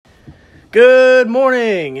Good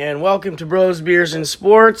morning and welcome to Bros, Beers, and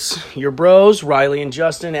Sports. Your bros, Riley and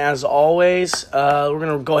Justin, as always. We're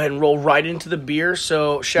going to go ahead and roll right into the beer.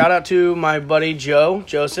 So shout out to my buddy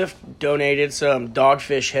Joseph, donated some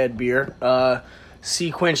Dogfish Head beer.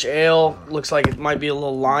 Sea Quench Ale, looks like it might be a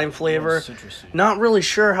little lime flavor. Not really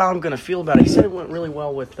sure how I'm going to feel about it. He said it went really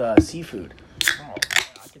well with seafood. Oh,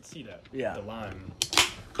 I could see that. Yeah. The lime.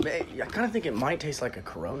 I kind of think it might taste like a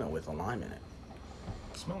Corona with a lime in it.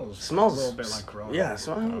 Smells a little bit like Corona. Yeah,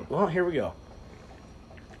 well, here we go.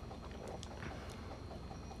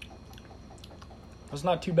 It's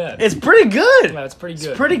not too bad. It's pretty good. Yeah, it's pretty good.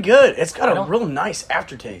 It's pretty good. It's got a real nice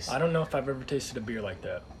aftertaste. I don't know if I've ever tasted a beer like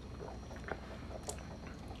that.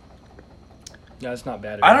 Yeah, it's not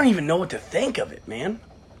bad at all. I don't even know what to think of it, man.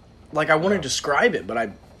 Like, I want to describe it, but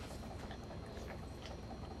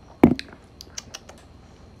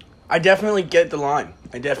I definitely get the lime.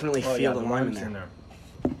 I definitely feel the lime in there.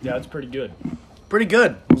 Yeah, it's pretty good. Pretty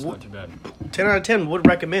good. It's not too bad. 10 out of 10 would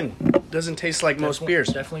recommend. Doesn't taste like most beers.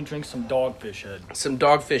 Definitely drink some Dogfish Head. Some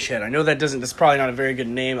Dogfish Head. I know that's probably not a very good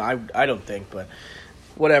name. I don't think, but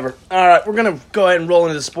whatever. All right, we're going to go ahead and roll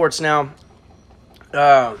into the sports now.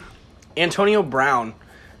 Antonio Brown,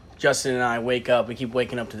 Justin and I wake up. We keep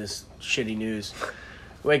waking up to this shitty news.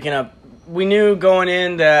 Waking up. We knew going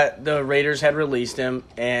in that the Raiders had released him,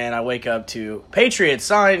 and I wake up to Patriots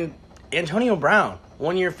signed Antonio Brown.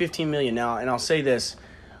 1 year, $15 million now. And I'll say this.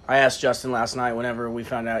 I asked Justin last night whenever we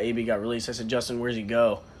found out AB got released. I said, Justin, where's he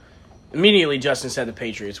go? Immediately, Justin said the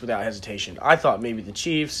Patriots without hesitation. I thought maybe the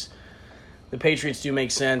Chiefs. The Patriots do make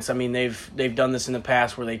sense. I mean, they've done this in the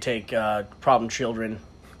past where they take problem children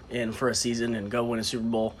in for a season and go win a Super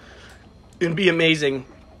Bowl. It'd be amazing.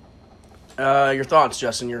 Your thoughts,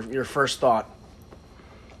 Justin? Your first thought?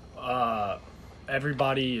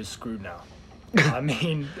 Everybody is screwed now. I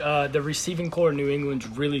mean, the receiving core in New England's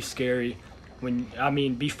really scary.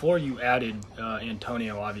 Before you added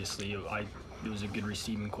Antonio, obviously, it was a good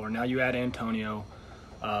receiving core. Now you add Antonio.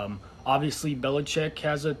 Obviously, Belichick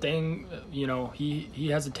has a thing. He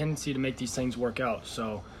has a tendency to make these things work out.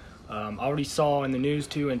 So, I already saw in the news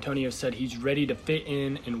too. Antonio said he's ready to fit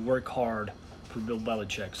in and work hard for Bill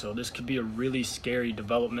Belichick. So this could be a really scary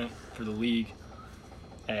development for the league.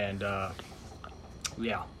 And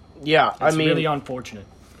yeah. Yeah, it's really unfortunate.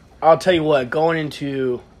 I'll tell you what, going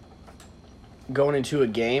into a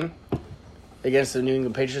game against the New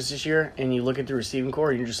England Patriots this year, and you look at the receiving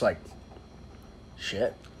core, and you're just like,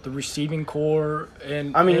 shit. The receiving core,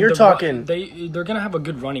 and you're talking they're gonna have a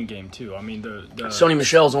good running game too. I mean, the Sony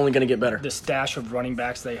Michel's only gonna get better. The stash of running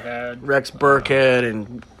backs they had, Rex Burkhead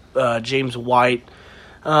and James White.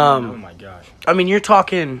 Oh my gosh! I mean, you're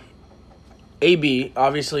talking. AB,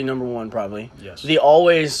 obviously number one, probably. Yes. The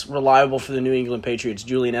always reliable for the New England Patriots,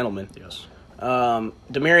 Julian Edelman. Yes.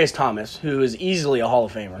 Demaryius Thomas, who is easily a Hall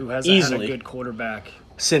of Famer. Who hasn't had a good quarterback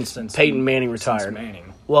since Peyton Manning retired. Since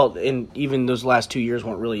Manning. Well, and even those last 2 years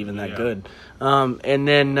weren't really even that good. And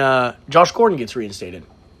then Josh Gordon gets reinstated,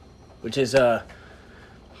 which is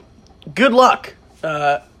good luck.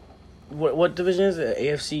 What division is it?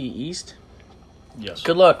 AFC East? Yes.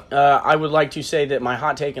 Good luck. I would like to say that my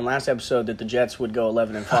hot take in last episode that the Jets would go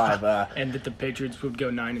 11-5, and that the Patriots would go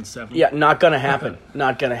 9-7. Yeah, not gonna happen.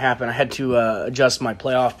 Not gonna happen. I had to adjust my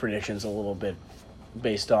playoff predictions a little bit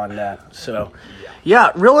based on that. So,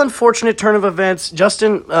 yeah, real unfortunate turn of events.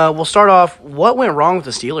 Justin, we'll start off. What went wrong with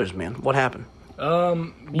the Steelers, man? What happened?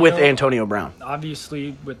 With Antonio Brown.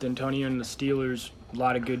 Obviously, with Antonio and the Steelers, a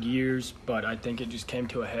lot of good years, but I think it just came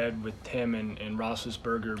to a head with him and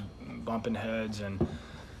Roethlisberger bumping heads. And,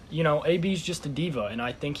 AB's just a diva, and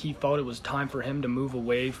I think he thought it was time for him to move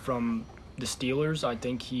away from the Steelers. I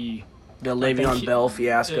think the Le'Veon Bell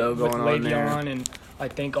fiasco going on there. And I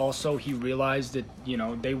think also he realized that,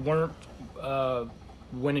 they weren't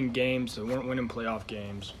winning games. They weren't winning playoff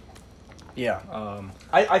games. Yeah.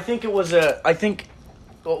 I think it was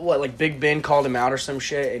Big Ben called him out or some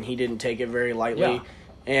shit, and he didn't take it very lightly. Yeah.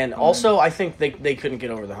 And also, I think they couldn't get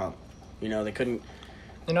over the hump. They couldn't.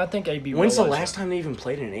 And I think AB. When's the last time they even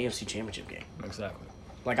played in an AFC Championship game? Exactly.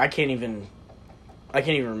 Like I can't even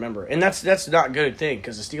remember, and that's not a good thing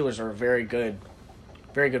because the Steelers are very good.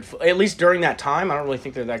 At least during that time, I don't really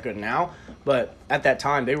think they're that good now, but at that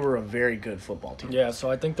time they were a very good football team. Yeah,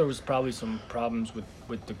 so I think there was probably some problems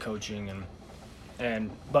with the coaching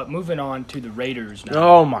but moving on to the Raiders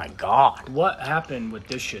now. Oh my God. What happened with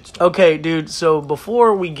this shit stuff? Okay, dude, so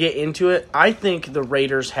before we get into it, I think the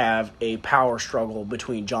Raiders have a power struggle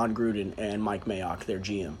between John Gruden and Mike Mayock, their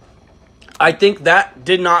GM. I think that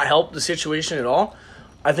did not help the situation at all.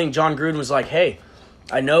 I think John Gruden was like, hey,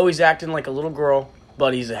 I know he's acting like a little girl,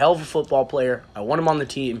 but he's a hell of a football player. I want him on the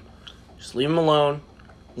team. Just leave him alone.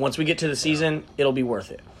 Once we get to the season, it'll be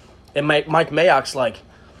worth it. And Mike Mayock's like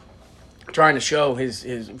trying to show his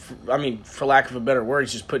I mean, for lack of a better word,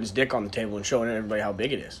 he's just putting his dick on the table and showing everybody how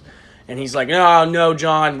big it is. And he's like, no,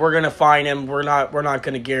 John, we're gonna fine him. We're not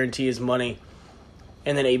gonna guarantee his money.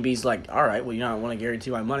 And then AB's like, all right, well, you don't want to guarantee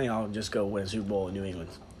my money. I'll just go win a Super Bowl in New England.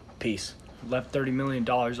 Peace. Left $30 million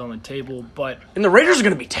on the table, but... And the Raiders are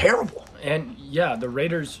going to be terrible. And, yeah, the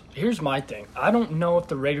Raiders... Here's my thing. I don't know if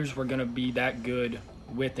the Raiders were going to be that good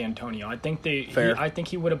with Antonio. I think I think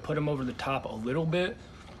he would have put him over the top a little bit.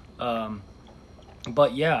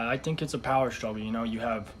 But, yeah, I think it's a power struggle. You know, you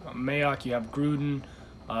have Mayock, you have Gruden.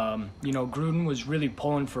 You know, Gruden was really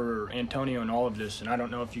pulling for Antonio in all of this, and I don't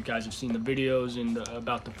know if you guys have seen the videos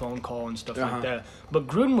about the phone call and stuff like that. But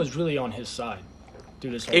Gruden was really on his side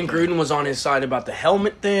through this whole thing. Gruden was on his side about the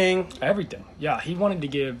helmet thing. Everything. Yeah, he wanted to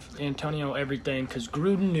give Antonio everything because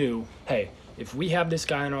Gruden knew, hey, if we have this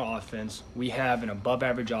guy in our offense, we have an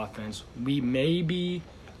above-average offense, we maybe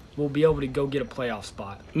will be able to go get a playoff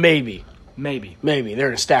spot. Maybe. They're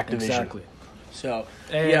in a stacked division. Exactly. So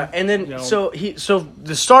and then you know, so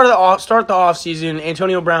the start of the off season,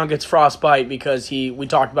 Antonio Brown gets frostbite because we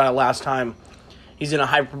talked about it last time. He's in a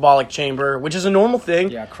hyperbolic chamber, which is a normal thing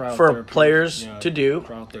for players to do.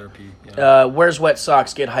 Cryotherapy. Wears wet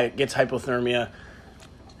socks, gets hypothermia.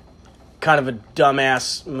 Kind of a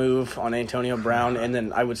dumbass move on Antonio Brown, and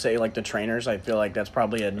then I would say like the trainers. I feel like that's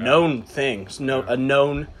probably a known thing, a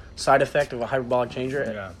known side effect of a hyperbolic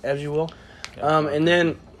chamber, as you will. And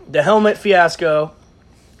then the helmet fiasco,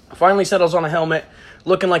 finally settles on a helmet,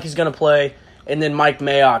 looking like he's going to play, and then Mike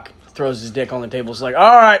Mayock throws his dick on the table. It's like,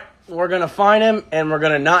 all right, we're going to fine him, and we're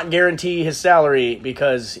going to not guarantee his salary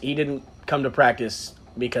because he didn't come to practice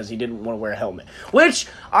because he didn't want to wear a helmet. Which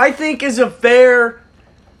I think is a fair...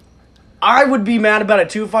 I would be mad about it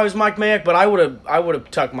too if I was Mike Mayock, but I would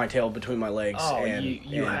have tucked my tail between my legs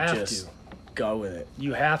you have just go with it.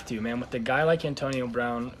 You have to, man. With a guy like Antonio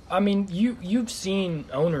Brown, I mean, you've seen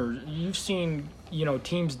owners,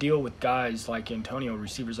 teams deal with guys like Antonio,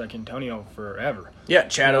 receivers like Antonio forever. Yeah,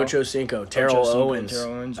 Chad Ochocinco, Terrell Owens,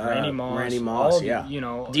 Randy Moss, yeah.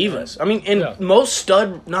 Divas. I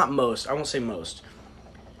won't say most.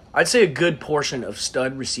 I'd say a good portion of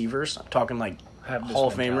stud receivers, I'm talking like Hall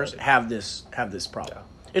of Famers, have this problem. Yeah.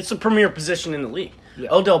 It's the premier position in the league. Yeah.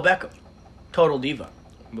 Odell Beckham, total diva.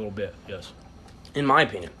 A little bit, yes. In my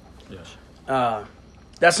opinion. Yes.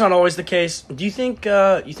 That's not always the case. Do you think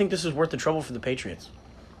this is worth the trouble for the Patriots?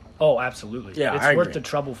 Oh, absolutely. Yeah, it's worth the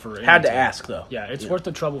trouble for any Had to team. ask, though. Yeah, it's worth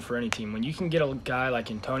the trouble for any team. When you can get a guy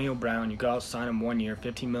like Antonio Brown, you go out, sign him 1 year,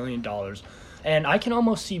 $15 million. And I can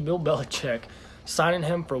almost see Bill Belichick signing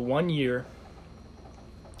him for 1 year,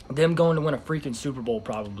 them going to win a freaking Super Bowl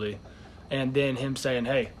probably, and then him saying,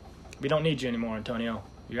 hey, we don't need you anymore, Antonio.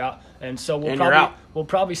 You're out. And so we'll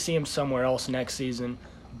probably see him somewhere else next season.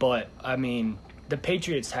 But, I mean, the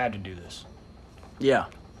Patriots had to do this. Yeah.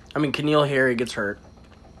 I mean, N'Keal Harry gets hurt.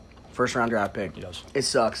 First-round draft pick. He does. It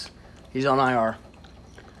sucks. He's on IR.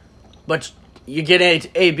 But you get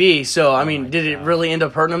AB, so, I mean, did it really end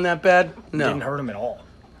up hurting him that bad? No. It didn't hurt him at all.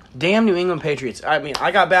 Damn New England Patriots. I mean,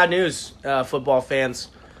 I got bad news, football fans.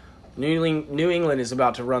 New England is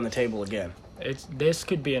about to run the table again. This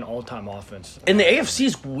could be an all-time offense. And the AFC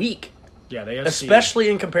is weak. Yeah, the AFC. Especially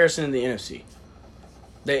in comparison to the NFC.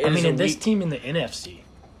 This team in the NFC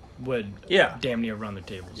would damn near run the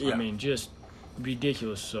tables. Yeah. I mean, just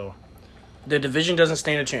ridiculous. So the division doesn't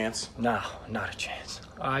stand a chance. No, not a chance.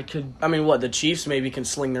 The Chiefs maybe can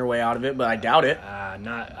sling their way out of it, but I doubt it.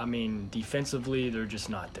 Defensively, they're just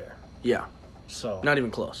not there. Yeah. So not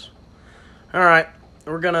even close. All right.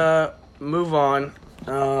 We're going to move on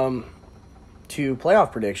to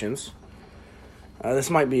playoff predictions. This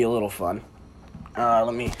might be a little fun.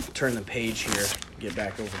 Let me turn the page here, get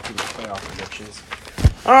back over to the playoff predictions.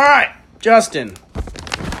 All right, Justin.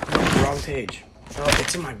 Wrong page. Oh,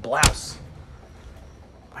 it's in my blouse.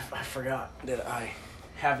 I forgot that I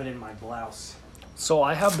have it in my blouse. So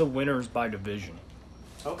I have the winners by division.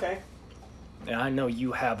 Okay. And I know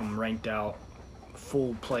you have them ranked out,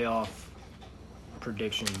 full playoff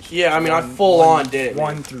predictions. Yeah, I mean, I full on did it.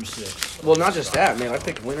 1 through 6. Well, not just that, man. I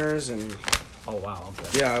picked winners and. Oh wow.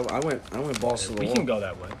 Okay. Yeah, I went balls to the wall. We can go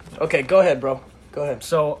that way. Okay, go ahead, bro. Go ahead.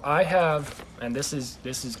 So I have, and this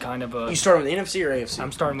is kind of a. You starting with the NFC or AFC?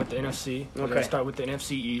 I'm starting with the NFC. We're gonna start with the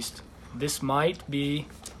NFC East. This might be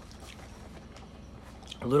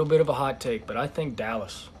A little bit of a hot take, but I think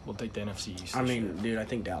Dallas will take the NFC East. I this mean, year. dude, I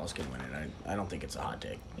think Dallas can win it. I don't think it's a hot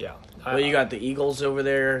take. Yeah. Well, you got the Eagles over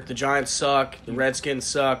there. The Giants suck. The Redskins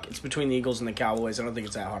suck. It's between the Eagles and the Cowboys. I don't think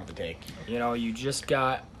it's that hard to take. You know, you just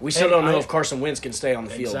got. We still don't know if Carson Wentz can stay on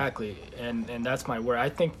the field. Exactly, and that's my word. I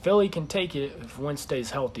think Philly can take it if Wentz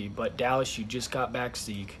stays healthy, but Dallas, you just got back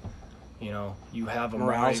Zeke. You know, you have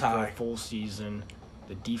Amari Morale's for high. a full season.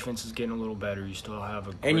 The defense is getting a little better. You still have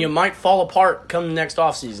a And you might fall apart come next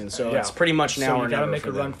offseason, so Yeah. it's pretty much now So or you never. gotta make for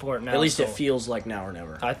a them. run for it now. At least it so feels like now or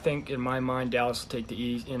never. I think in my mind, Dallas will take the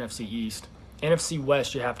NFC East. NFC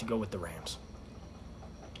West, you have to go with the Rams.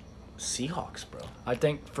 Seahawks, bro. I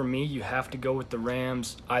think for me, you have to go with the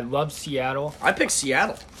Rams. I love Seattle. I picked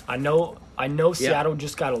Seattle. I know Seattle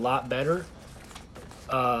just got a lot better,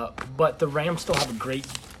 but the Rams still have a great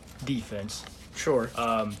defense. Sure.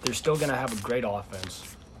 They're still going to have a great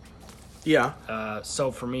offense. Yeah. So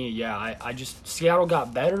for me, yeah, I just Seattle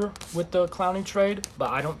got better with the Clowney trade, but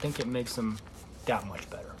I don't think it makes them that much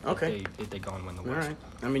better. Okay. If they go and win the All West. right.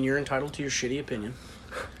 I mean, you're entitled to your shitty opinion.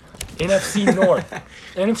 NFC North.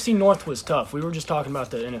 NFC North was tough. We were just talking about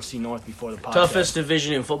the NFC North before the podcast. Toughest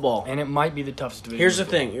division in football. And it might be the toughest division. Here's the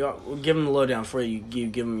in football. thing. We'll give them the lowdown for you.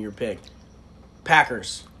 Give them your pick.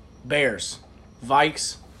 Packers, Bears,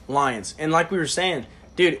 Vikes, Lions. And like we were saying,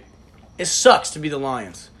 dude, it sucks to be the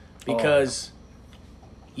Lions because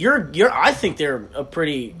I think they're a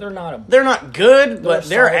pretty. They're not They're not good, but a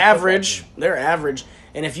they're solid average. football They're average.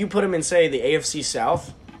 And if you put them in, say, the AFC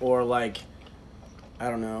South or like, I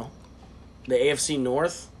don't know, the AFC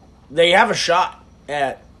North, they have a shot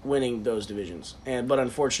at winning those divisions. But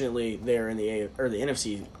unfortunately, they're in the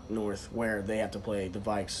NFC North, where they have to play the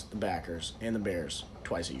Vikes, the Packers, and the Bears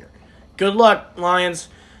twice a year. Good luck, Lions.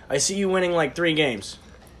 I see you winning like 3 games.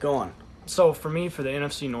 Go on. So for me, for the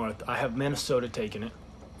NFC North, I have Minnesota taking it.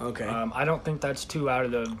 Okay. I don't think that's too out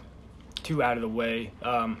of the way.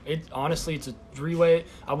 Honestly, it's a 3-way.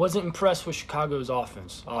 I wasn't impressed with Chicago's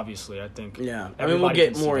offense. Obviously, I think. Yeah. I mean, we'll everybody get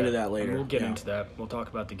can see more into that later. And we'll get Yeah. into that. We'll talk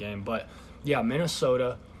about the game, but yeah,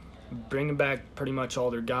 Minnesota bringing back pretty much all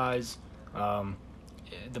their guys.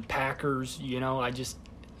 The Packers,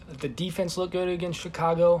 the defense looked good against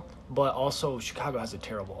Chicago, but also Chicago has a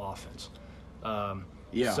terrible offense.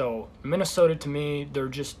 Yeah. So Minnesota, to me, they're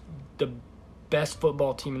just the best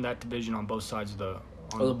football team in that division on both sides of the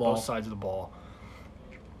ball. both sides of the ball.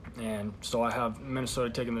 And so I have Minnesota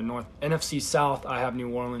taking the North. NFC South, I have New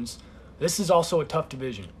Orleans. This is also a tough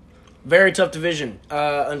division. Very tough division.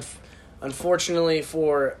 Unfortunately,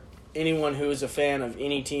 for anyone who is a fan of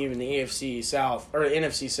any team in the AFC South or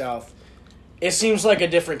NFC South, it seems like a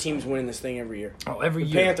different team's winning this thing every year. Oh, every The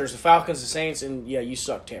year. Panthers, the Falcons, the Saints, and yeah, you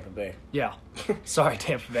suck, Tampa Bay. Yeah. Sorry,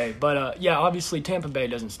 Tampa Bay. But, yeah, obviously Tampa Bay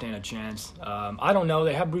doesn't stand a chance. I don't know.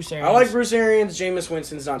 They have Bruce Arians. I like Bruce Arians. Jameis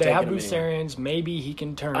Winston's not They taking have him Bruce anywhere. Arians. Maybe he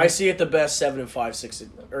can turn. I see at the best 7-5,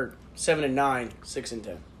 7-9,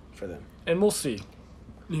 6-10 for them. And we'll see.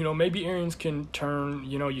 Maybe Arians can turn.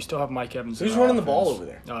 You still have Mike Evans. Who's in running the offense. ball over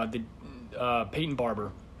there? Peyton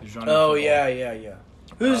Barber is running. Oh, the yeah, football. yeah.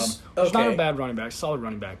 Who's He's not a okay? bad running back. Solid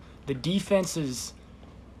running back. The defense is,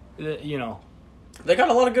 They got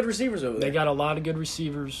a lot of good receivers over there. they got a lot of good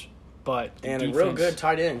receivers, but the and defense, a real good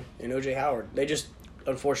tight end in O.J. Howard. They just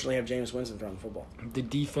unfortunately have Jameis Winston throwing the football. The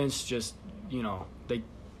defense just, they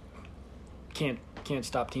can't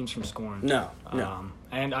stop teams from scoring. No.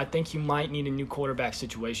 And I think you might need a new quarterback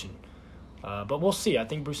situation. But we'll see. I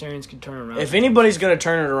think Bruce Arians can turn it around. If anybody's going to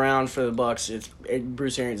turn it around for the Bucks,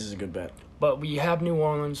 Bruce Arians is a good bet. But we have New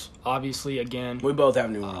Orleans, obviously, again. We both have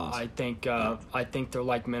New Orleans. I think they're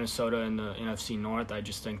like Minnesota in the NFC North. I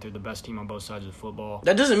just think they're the best team on both sides of the football.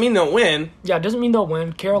 That doesn't mean they'll win, Yeah, it doesn't mean they'll win.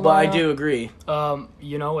 but Carolina, I do agree.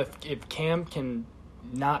 If Cam can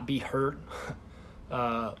not be hurt,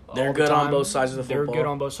 They're good on both sides of the football. They're good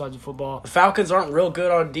on both sides of football. The Falcons aren't real good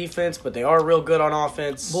on defense, but they are real good on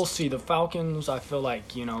offense. We'll see. The Falcons, I feel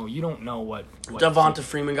like, you don't know what Devonta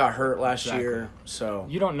Freeman got hurt last Exactly. year, so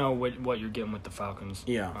You don't know what you're getting with the Falcons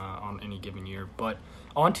Yeah. On any given year. But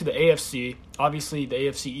on to the AFC. Obviously, the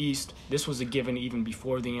AFC East, this was a given even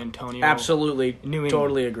before the Antonio. absolutely, New England.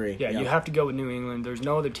 totally agree. Yeah, you have to go with New England. There's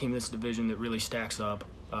no other team in this division that really stacks up.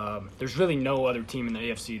 There's really no other team in the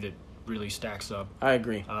AFC that really stacks up. I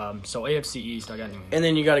agree. So AFC East, I got New England. And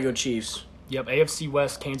then you got to go Chiefs. Yep, AFC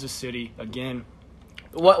West, Kansas City, again.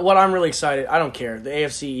 What I'm really excited, I don't care. The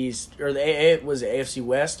AFC East or the AFC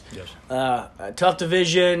West. Yes. A tough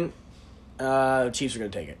division. Chiefs are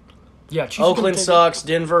going to take it. Yeah, Chiefs are gonna Oakland take it. sucks.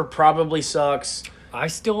 Denver probably sucks. I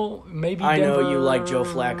still maybe I know Denver, you like Joe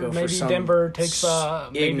Flacco for maybe some Denver takes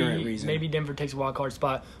ignorant reason. Maybe Denver takes a wild card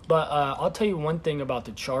spot. But I'll tell you one thing about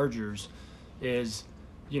the Chargers is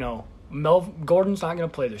Gordon's not going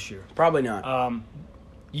to play this year. Probably not.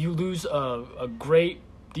 You lose a great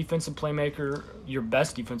defensive playmaker, your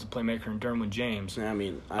best defensive playmaker in Derwin James. I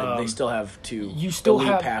mean, they still have two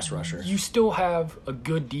elite pass rushers. You still have a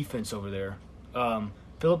good defense over there.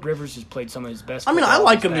 Phillip Rivers has played some of his best. I mean, I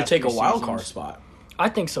like him to past take a 3 wild seasons. card spot. I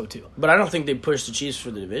think so too. But I don't think they push the Chiefs for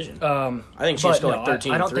the division. I think Chiefs go like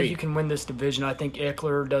 13-3. I don't think you can win this division. I think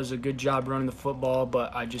Eckler does a good job running the football,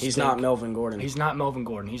 but he's not Melvin Gordon. He's not Melvin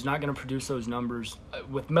Gordon. He's not going to produce those numbers.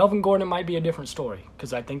 With Melvin Gordon, it might be a different story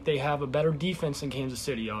because I think they have a better defense than Kansas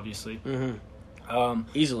City, obviously. Mm-hmm.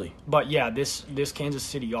 Easily. But yeah, this Kansas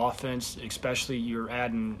City offense, especially you're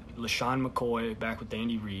adding LaShawn McCoy back with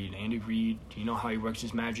Andy Reid. Andy Reid, you know how he works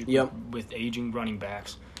his magic with aging running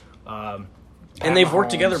backs. And they've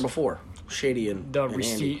worked together before, Shady and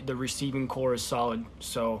Andy. The receiving core is solid.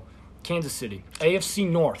 So, Kansas City. AFC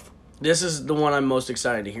North. This is the one I'm most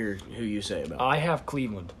excited to hear who you say about. I have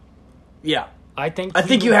Cleveland. Yeah. I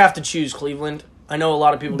think you have to choose Cleveland. I know a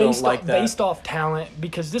lot of people don't like that. Based off talent,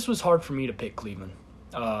 because this was hard for me to pick Cleveland.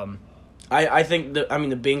 I think the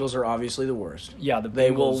Bengals are obviously the worst. Yeah, they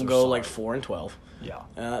will go like 4-12. Yeah.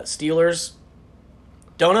 Steelers,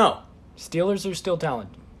 don't know. Steelers are still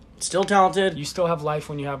talented. Still talented. You still have life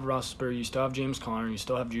when you have Roethlisberger. You still have James Conner. You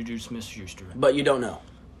still have Juju Smith-Schuster. But you don't know.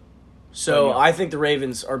 So I think the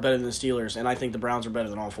Ravens are better than the Steelers, and I think the Browns are better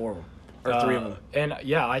than all 4 of them. Or 3 of them. And,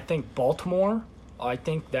 yeah, I think Baltimore, I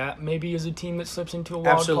think that maybe is a team that slips into a wild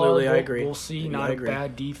card. Absolutely, I agree. We'll see. Not a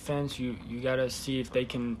bad defense. You got to see if they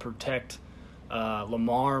can protect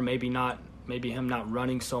Lamar. Maybe him not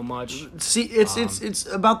running so much. See, it's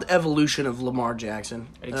about the evolution of Lamar Jackson.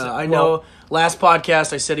 I know last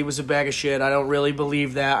podcast I said he was a bag of shit. I don't really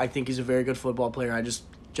believe that. I think he's a very good football player.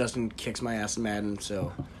 Justin kicks my ass in Madden,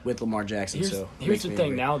 so with Lamar Jackson. Here's the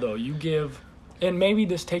thing now, though. You give, and maybe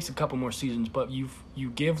this takes a couple more seasons, but you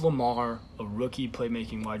give Lamar a rookie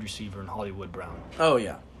playmaking wide receiver in Hollywood Brown. Oh,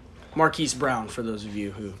 yeah. Marquise Brown, for those of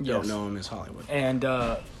you who don't know him as Hollywood. And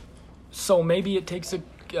so maybe it takes a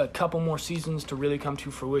couple more seasons to really come to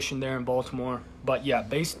fruition there in Baltimore. But yeah,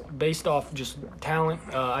 based off just talent,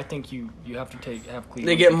 I think you have to have Cleveland.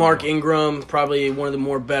 They get Mark Ingram, probably one of the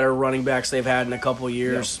more better running backs they've had in a couple of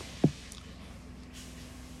years.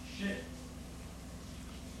 Yeah.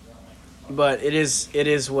 But it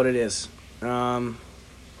is what it is. I'm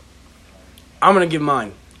gonna give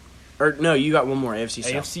mine. Or no, you got one more. AFC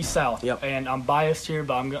South. AFC South. Yep. And I'm biased here,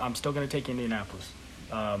 but I'm still gonna take Indianapolis.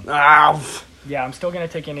 Yeah, I'm still going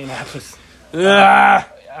to take Indianapolis. I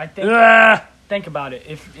think about it.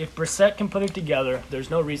 If Brissett can put it together,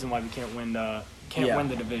 there's no reason why we can't win the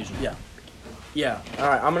division. Yeah. All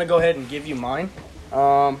right, I'm going to go ahead and give you mine.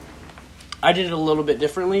 I did it a little bit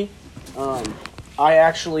differently. I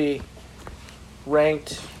actually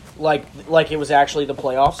ranked like it was actually the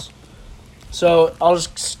playoffs. So I'll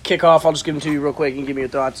just kick off. I'll just give them to you real quick and give me your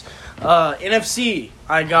thoughts. NFC,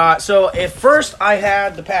 I got... So at first I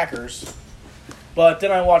had the Packers, but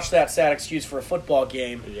then I watched that sad excuse for a football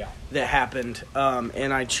game that happened,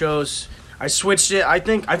 and I switched it. I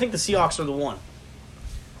think the Seahawks are the one.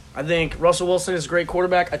 I think Russell Wilson is a great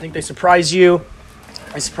quarterback. I think they surprise you.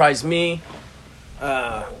 They surprise me.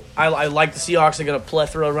 I like the Seahawks. They got a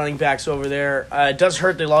plethora of running backs over there. It does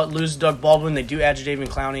hurt they lose Doug Baldwin. They do add Jadeveon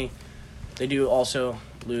Clowney. They do also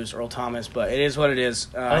lose Earl Thomas, but it is what it is.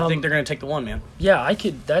 I think they're going to take the one, man. Yeah,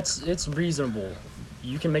 it's reasonable.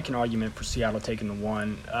 You can make an argument for Seattle taking the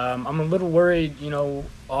one. I'm a little worried,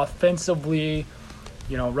 offensively,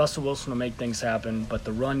 Russell Wilson will make things happen, but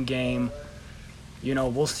the run game,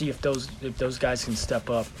 we'll see if those guys can step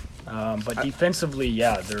up. But defensively,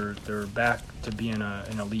 they're back to being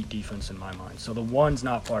an elite defense in my mind. So the one's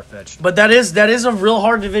not far-fetched. But that is a real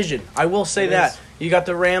hard division. I will say that. You got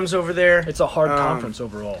the Rams over there. It's a hard conference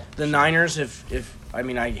overall. The Niners,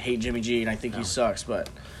 I hate Jimmy G and I think he sucks, but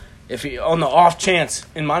if he, on the off chance,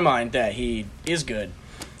 in my mind, that he is good,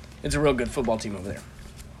 it's a real good football team over there.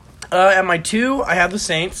 At my 2, I have the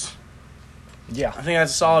Saints. Yeah. I think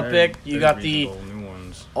that's a solid pick. You got the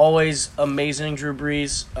always amazing Drew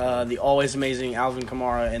Brees, the always amazing Alvin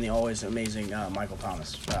Kamara, and the always amazing Michael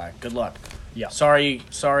Thomas. Good luck. Yeah. Sorry,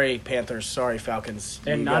 Panthers. Sorry, Falcons.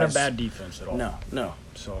 And not a bad defense at all. No.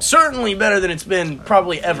 So certainly better than it's been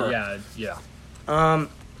probably ever. Yeah.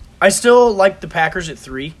 I still like the Packers at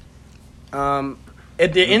 3.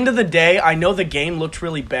 At the end of the day, I know the game looked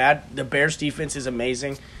really bad. The Bears' defense is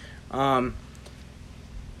amazing. You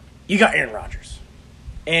got Aaron Rodgers,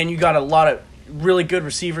 and you got a lot of really good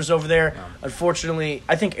receivers over there. Unfortunately,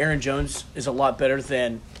 I think Aaron Jones is a lot better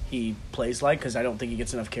than he plays like because I don't think he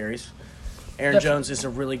gets enough carries. Aaron Jones is a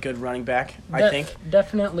really good running back, I think.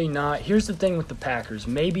 Definitely not. Here's the thing with the Packers.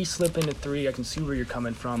 Maybe slip into 3. I can see where you're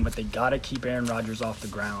coming from, but they got to keep Aaron Rodgers off the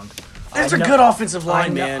ground. That's a good offensive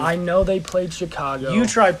line, man. I know they played Chicago. You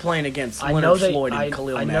tried playing against Leonard Floyd and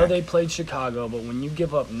Khalil Mack. I know they played Chicago, but when you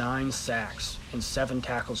give up 9 sacks and 7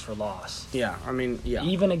 tackles for loss. Yeah, I mean, yeah.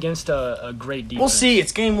 Even against a great defense. We'll see.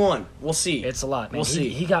 It's game 1. We'll see. It's a lot, man. We'll see.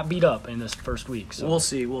 He got beat up in this first week. So. We'll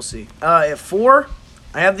see. At 4,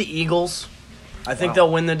 I have the Eagles. I think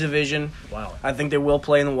they'll win the division. Wow. I think they will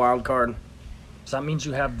play in the wild card. So that means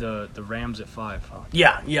you have the Rams at 5, huh?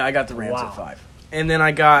 Yeah, I got the Rams at 5. And then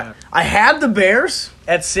I had the Bears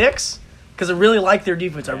at 6 because I really like their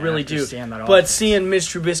defense. I really do. But seeing Mitch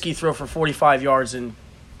Trubisky throw for 45 yards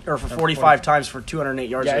or for 45 times for 208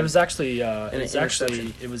 yards. Yeah, it was actually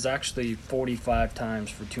 45 times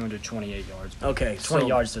for 228 yards. Okay, 20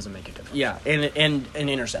 yards doesn't make a difference. Yeah, and an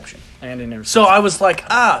interception. So I was like,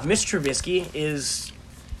 Mitch Trubisky is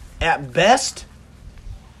at best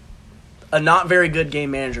a not very good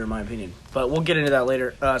game manager in my opinion. But we'll get into that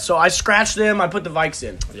later. So I scratched them. I put the Vikes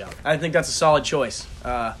in. Yeah, I think that's a solid choice.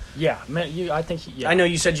 Yeah, man. I know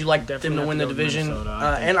you said you liked them to win the division,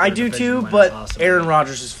 and I do too. But But Aaron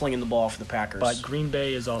Rodgers is flinging the ball for the Packers. But Green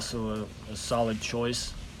Bay is also a solid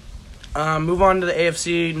choice. Move on to the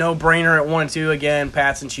AFC. No brainer at 1 and 2 again.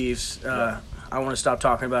 Pats and Chiefs. I want to stop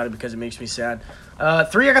talking about it because it makes me sad.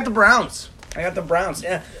 3, I got the Browns.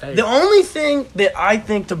 Yeah. Hey. The only thing that I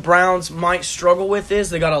think the Browns might struggle with is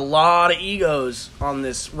they got a lot of egos on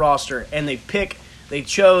this roster, and they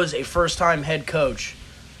chose a first-time head coach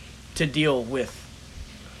to deal with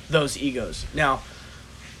those egos. Now,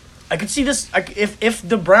 I could see this if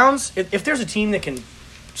the Browns, if there's a team that can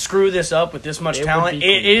screw this up with this much talent,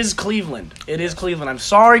 it is Cleveland. It is Cleveland. I'm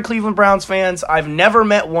sorry, Cleveland Browns fans. I've never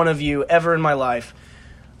met one of you ever in my life.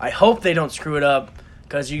 I hope they don't screw it up.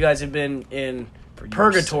 Because you guys have been in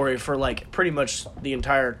purgatory for like pretty much the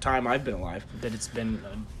entire time I've been alive. That it's been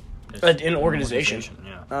an organization.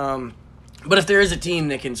 Yeah. But if there is a team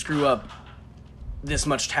that can screw up this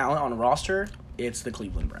much talent on a roster, it's the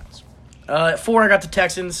Cleveland Browns. At 4, I got the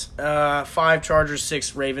Texans. 5, Chargers.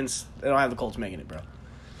 6, Ravens. I don't have the Colts making it, bro.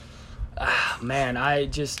 Man,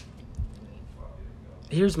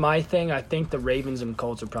 here's my thing. I think the Ravens and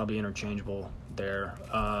Colts are probably interchangeable there.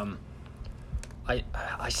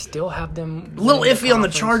 I still have them a little iffy on the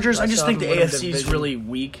Chargers. I just think the AFC is really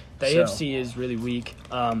weak. The AFC is really weak.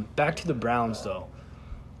 Back to the Browns, though.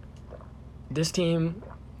 This team,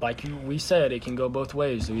 like we said, it can go both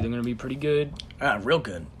ways. They're either going to be pretty good, real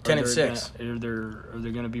good, 10 and 6, or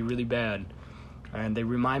they're going to be really bad. And they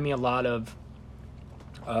remind me a lot of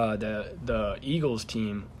the Eagles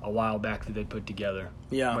team a while back that they put together.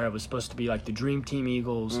 Yeah, where it was supposed to be like the Dream Team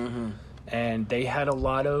Eagles, and they had a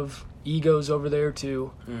lot of egos over there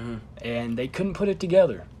too, and they couldn't put it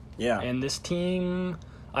together. Yeah. And this team,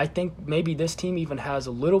 I think maybe this team even has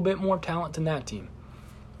a little bit more talent than that team.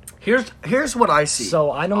 Here's what I see.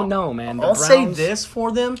 So I don't know, man. I'll say this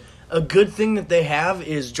for them. A good thing that they have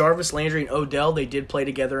is Jarvis Landry and Odell. They did play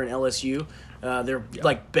together in LSU. They're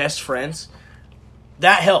like best friends.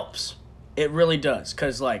 That helps. It really does.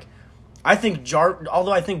 Because like, I think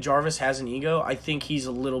although I think Jarvis has an ego, I think he's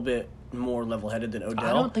a little bit more level-headed than Odell.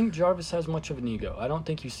 I don't think Jarvis has much of an ego. I don't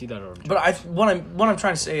think you see that over Jarvis. But what I'm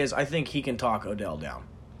trying to say is I think he can talk Odell down.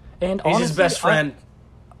 And he's his best friend.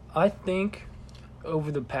 I think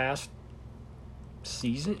over the past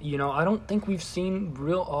season, I don't think we've seen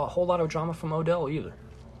a whole lot of drama from Odell either.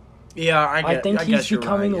 Yeah, I think he's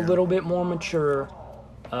becoming a little bit more mature.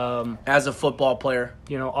 As a football player.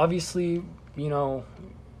 Obviously,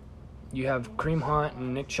 you have Kareem Hunt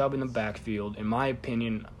and Nick Chubb in the backfield. In my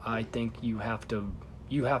opinion, I think you have to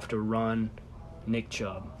run Nick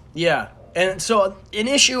Chubb. Yeah. And so an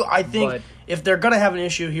issue, I think, if they're going to have an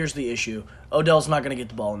issue, here's the issue. Odell's not going to get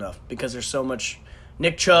the ball enough because there's so much.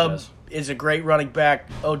 Nick Chubb is a great running back.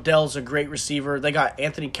 Odell's a great receiver. They got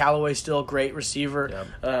Anthony Callaway still a great receiver.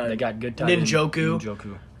 Yep. They got good tight end.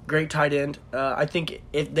 Njoku. Great tight end. I think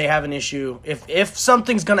if they have an issue, if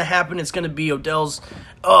something's going to happen, it's going to be Odell's,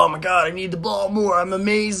 oh my God, I need the ball more, I'm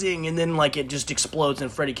amazing. And then like it just explodes in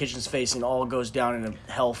Freddie Kitchens' face and all goes down in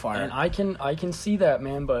a hellfire. And I can see that,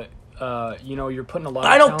 man, but you're putting a lot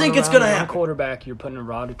of I don't think it's going to happen. Quarterback, you're putting a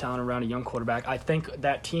lot of talent around a young quarterback. I think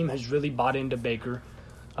that team has really bought into Baker.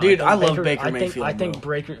 Dude, I love Baker Mayfield. I think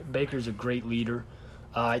Baker's a great leader.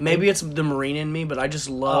 Maybe it's the Marine in me, but I just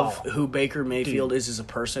love who Baker Mayfield is as a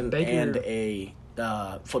person and a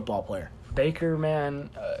football player. Baker, man,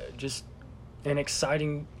 just an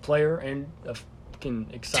exciting player and a fucking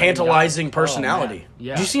exciting tantalizing guy. personality. Oh, man.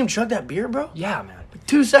 Yeah. Did you see him chug that beer, bro? Yeah, man.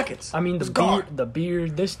 2 seconds. I mean, it's gone. the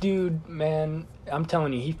beard, this dude, man, I'm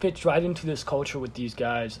telling you, he fits right into this culture with these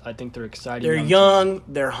guys. I think they're exciting. They're young,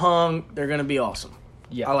 they're hung, they're going to be awesome.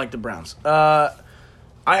 Yeah. I like the Browns. I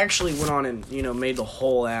actually went on and, made the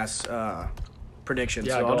whole ass prediction.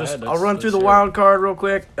 Yeah, so go I'll ahead. I'll run through the hear it. wild card real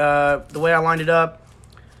quick. The way I lined it up,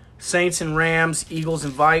 Saints and Rams, Eagles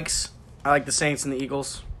and Vikes. I like the Saints and the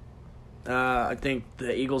Eagles. I think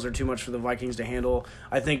the Eagles are too much for the Vikings to handle.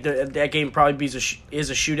 I think that game probably is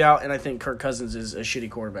a shootout, and I think Kirk Cousins is a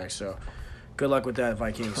shitty quarterback. So, good luck with that,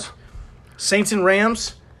 Vikings. Saints and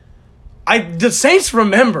Rams. The Saints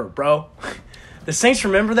remember, bro. The Saints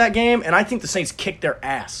remember that game, and I think the Saints kicked their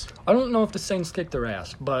ass. I don't know if the Saints kick their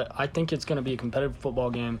ass, but I think it's going to be a competitive football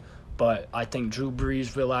game. But I think Drew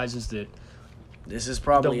Brees realizes that this is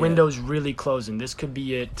probably the window's really closing. This could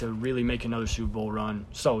be it to really make another Super Bowl run.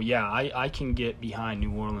 So, yeah, I can get behind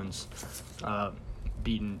New Orleans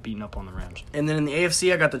beating up on the Rams. And then in the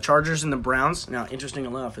AFC, I got the Chargers and the Browns. Now, interesting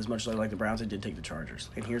enough, as much as I like the Browns, I did take the Chargers.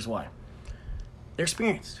 And here's why. They're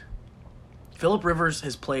experienced. Phillip Rivers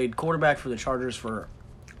has played quarterback for the Chargers for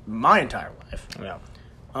my entire life.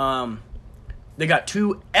 Yeah. They got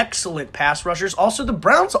 2 excellent pass rushers. Also, the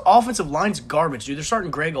Browns' offensive line's garbage, dude. They're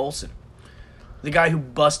starting Greg Olsen, the guy who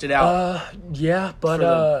busted out. Yeah, but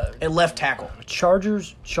at left tackle.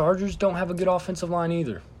 Chargers don't have a good offensive line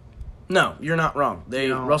either. No, you're not wrong.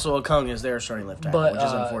 Russell Okung is their starting left tackle, But which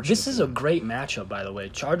is unfortunate. this is a great matchup, by the way.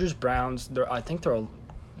 Chargers Browns. I think they're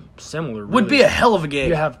similar. Would really. be a hell of a game.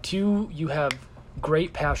 You have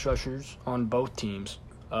great pass rushers on both teams.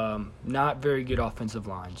 Not very good offensive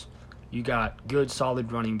lines. You got good,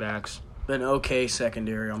 solid running backs. An okay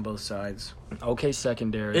secondary on both sides. Okay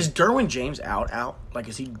secondary. Is Derwin James out? Like,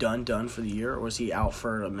 is he done for the year, or is he out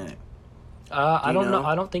for a minute? I don't know.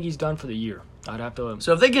 I don't think he's done for the year. I'd have to.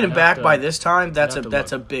 So if they get him back by this time, that's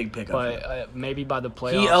a big pickup. But maybe by the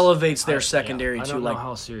playoffs, he elevates their secondary I to don't know like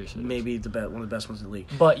how serious it is. maybe one of the best ones in the league.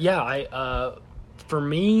 But yeah, for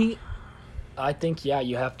me, I think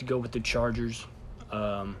you have to go with the Chargers.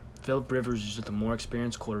 Phillip Rivers is just a more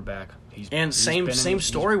experienced quarterback. Same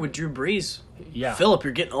story with Drew Brees. Yeah, Phillip,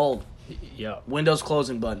 you're getting old. Yeah, Window's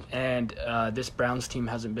closing, bud. And this Browns team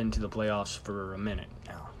hasn't been to the playoffs for a minute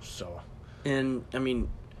now. So, and I mean,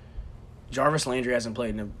 Jarvis Landry hasn't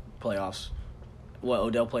played in the playoffs. What,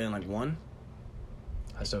 Odell played in like one?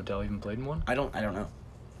 Has Odell even played in one? I don't know.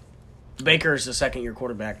 Baker is a second-year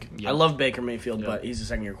quarterback. Yep. I love Baker Mayfield, Yep. but he's a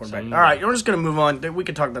second-year quarterback. Same All right, here. we're just going to move on. We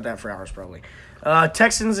could talk about that for hours, probably.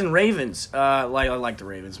 Texans and Ravens. I like the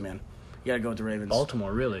Ravens, man. You got to go with the Ravens.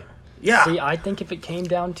 Baltimore, really? Yeah. See, I think if it came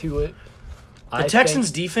down to it, the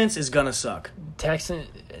Texans' defense is going to suck.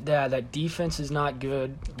 That defense is not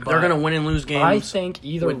good. They're going to win and lose games. I think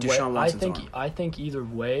either with way. Deshaun Watson's arm. I think either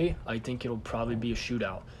way. I think it'll probably be a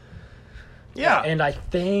shootout. Yeah. And I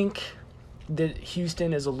think that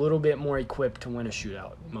Houston is a little bit more equipped to win a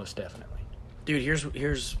shootout, most definitely. Dude,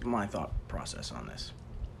 here's my thought process on this.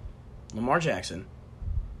 Lamar Jackson,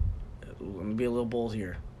 let me be a little bold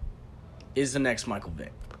here, is the next Michael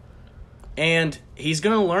Vick. And he's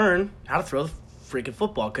going to learn how to throw the freaking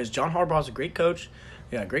football because John Harbaugh's a great coach.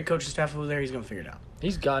 Yeah, great coaching staff over there. He's going to figure it out.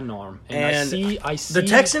 He's got an arm. And I see the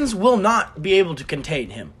Texans will not be able to contain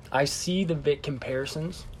him. I see the Vic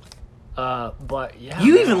comparisons. But yeah.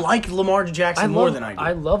 You even like Lamar Jackson more than I do.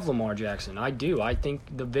 I love Lamar Jackson. I do. I think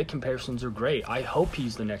the Vic comparisons are great. I hope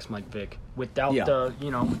he's the next Mike Vick without the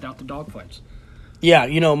dogfights. Yeah,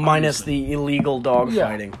 minus the illegal dog Yeah,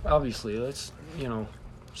 fighting. obviously. Let's,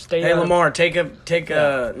 stay Hey, out. Lamar, take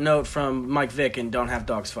a note from Mike Vick and don't have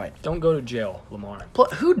dogs fight. Don't go to jail, Lamar.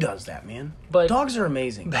 Who does that, man? But dogs are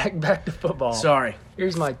amazing. Back to football. Sorry.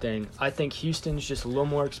 Here's my thing. I think Houston's just a little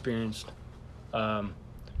more experienced.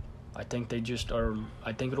 I think they just are.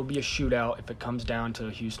 I think it'll be a shootout if it comes down to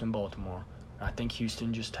Houston-Baltimore. I think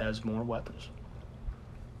Houston just has more weapons.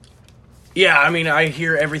 Yeah, I mean, I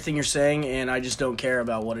hear everything you're saying, and I just don't care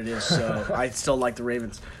about what it is, so I still like the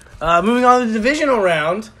Ravens. Moving on to the divisional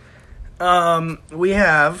round, we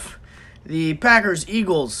have the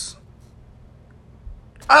Packers-Eagles.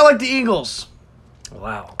 I like the Eagles.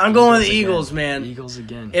 Wow. I'm going with the again. Eagles, man. Eagles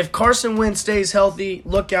again. If Carson Wentz stays healthy,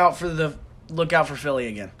 look out for Philly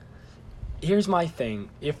again. Here's my thing.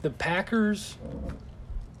 If the Packers,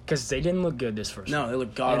 because they didn't look good this first. No, they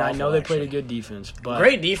look god-awful, and I know they actually. played a good defense, but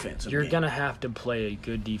Great defense. you're gonna have to play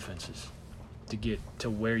good defenses to get to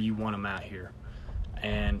where you want them at here.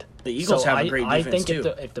 And The Eagles have a great defense, I think too.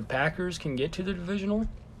 if the Packers can get to the divisional,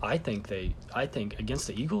 I think against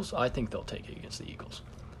the Eagles, I think they'll take it against the Eagles.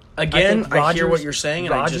 Again, I hear what Rodgers- you're saying,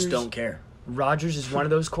 and I just Rodgers- don't care. Rodgers is one of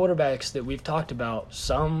those quarterbacks that we've talked about.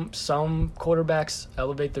 Some quarterbacks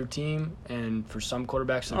elevate their team, and for some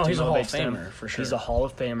quarterbacks, their team he's a Hall of elevates them. Famer, for sure. He's a Hall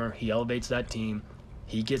of Famer. He elevates that team.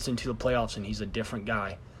 He gets into the playoffs, and he's a different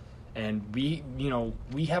guy. And we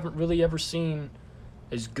haven't really ever seen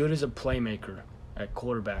as good as a playmaker at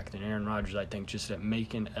quarterback than Aaron Rodgers, I think, just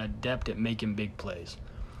adept at making big plays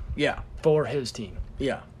Yeah. for his team.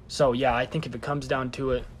 Yeah. So, yeah, I think if it comes down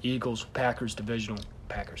to it, Eagles, Packers, divisional,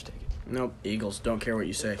 Packers take it. Nope, Eagles. Don't care what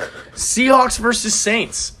you say. Seahawks versus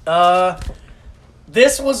Saints.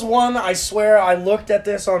 This was one, I swear, I looked at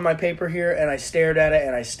this on my paper here, and I stared at it,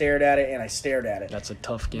 and I stared at it, and I stared at it. That's a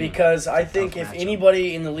tough game. Because I think if matchup.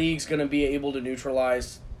 anybody in the league's going to be able to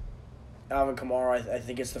neutralize Alvin Kamara, I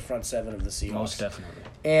think it's the front seven of the Seahawks. Most definitely.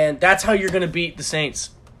 And that's how you're going to beat the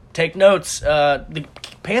Saints. Take notes. The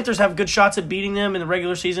Panthers have good shots at beating them in the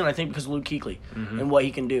regular season, I think, because of Luke Kuechly and what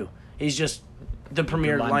he can do. He's just the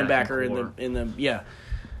premier linebacker in the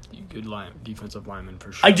Good defensive lineman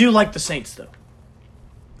for sure. I do like the Saints, though.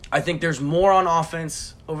 I think there's more on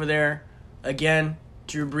offense over there. Again,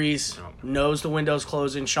 Drew Brees knows the window's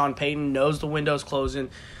closing. Sean Payton knows the window's closing.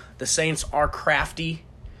 The Saints are crafty.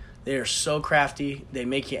 They are so crafty. They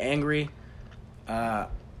make you angry. I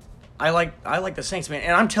like the Saints, man.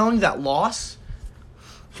 And I'm telling you, that loss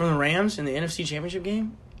from the Rams in the NFC Championship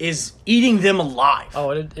game is eating them alive. Oh,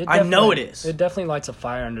 it I know it is. It definitely lights a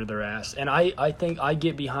fire under their ass. And I think I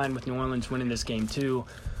get behind with New Orleans winning this game, too.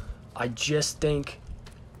 I just think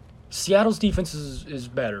Seattle's defense is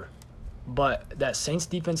better. But that Saints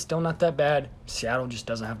defense still not that bad. Seattle just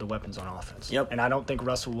doesn't have the weapons on offense. Yep. And I don't think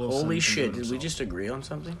Russell Wilson Holy can shit, do it did we himself. just agree on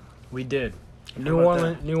something? We did. How about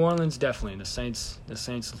that? New Orleans definitely. The Saints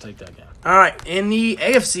will take that game. All right, in the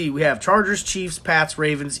AFC, we have Chargers, Chiefs, Pats,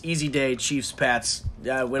 Ravens. Easy day, Chiefs, Pats. We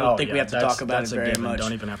don't think we have to talk about it that's a very given. much.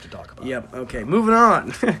 Don't even have to talk about it. Yep, okay, moving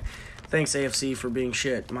on. Thanks, AFC, for being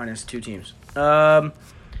shit, minus 2 teams.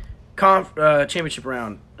 Championship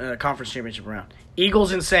round, conference championship round.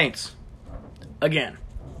 Eagles and Saints. Again,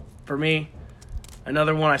 for me,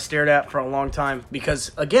 another one I stared at for a long time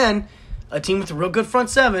because, again, a team with a real good front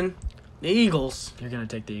seven, the Eagles. You're going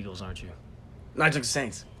to take the Eagles, aren't you? And I took the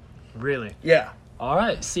Saints. Really? Yeah. All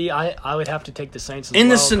right. See, I would have to take the Saints as In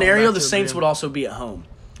well, this scenario, going the back to Saints agreeing. would also be at home.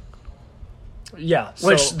 Yeah.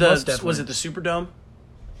 Which, so most definitely. was it the Superdome?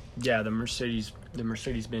 Yeah, the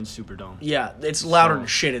Mercedes-Benz Superdome. Yeah, it's louder So- than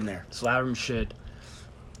shit in there. It's louder than shit.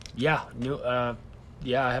 Yeah.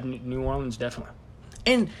 I have New Orleans, definitely.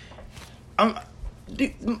 And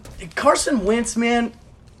dude, Carson Wentz, man,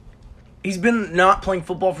 he's been not playing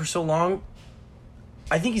football for so long.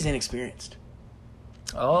 I think he's inexperienced.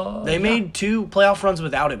 Oh, They made 2 playoff runs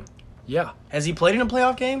without him. Yeah. Has he played in a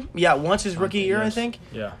playoff game? Yeah, once his rookie year, I Yes. think.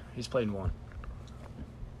 Yeah, he's played in one.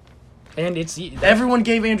 And it's Everyone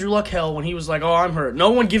gave Andrew Luck hell when he was like, "Oh, I'm hurt." No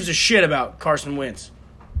one gives a shit about Carson Wentz.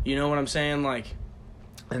 You know what I'm saying? Like,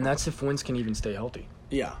 and that's if Wentz can even stay healthy.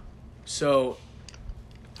 yeah. So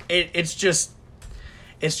it's just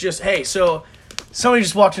hey. So somebody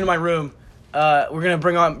just walked into my room. We're gonna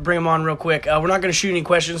bring him on real quick. We're not gonna shoot any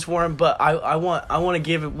questions for him, but I want to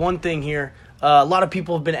give it one thing here. A lot of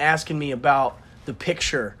people have been asking me about the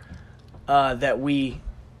picture that we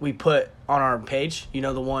put on our page. You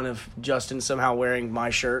know, the one of Justin somehow wearing my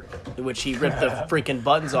shirt, which he ripped the freaking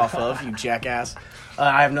buttons off of. You jackass!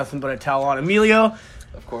 I have nothing but a towel on. Emilio,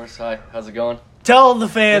 Of course. Hi. How's it going? tell the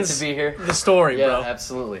fans Good to be here. the story, Yeah, bro.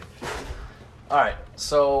 absolutely. All right.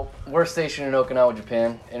 So we're stationed in Okinawa,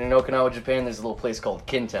 Japan, and in Okinawa, Japan, there's a little place called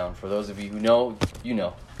Kintown. For those of you who know, you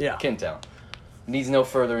know. Yeah. Kintown. Needs no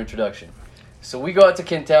further introduction. So we go out to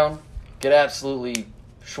Kintown, get absolutely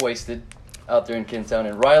shwasted out there in Kintown,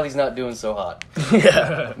 and Riley's not doing so hot.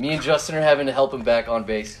 Yeah. Me and Justin are having to help him back on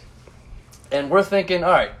base. And we're thinking, all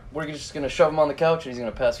right, we're just going to shove him on the couch and he's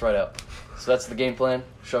going to pass right out. So that's the game plan.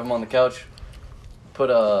 Shove him on the couch. Put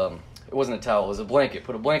it wasn't a towel, it was a blanket.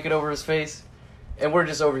 Put a blanket over his face. And we're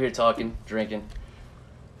just over here talking, drinking.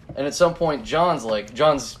 And at some point, John's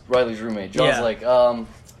Riley's roommate. John's Yeah. like,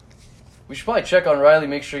 we should probably check on Riley,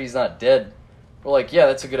 make sure he's not dead. We're like, yeah,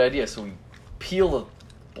 that's a good idea. So we peel the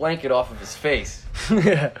blanket off of his face.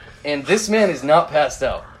 And this man is not passed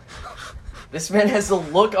out. This man has a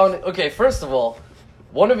look on... Okay, first of all,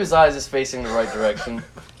 one of his eyes is facing the right direction,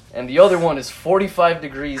 and the other one is 45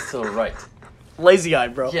 degrees to the right. Lazy eye,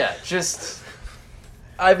 bro. Yeah, just...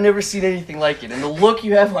 I've never seen anything like it. And the look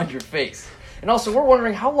you have on your face. And also, we're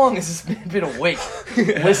wondering, how long has this man been awake,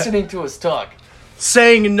 listening to us talk?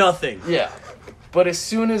 Saying nothing. Yeah. But as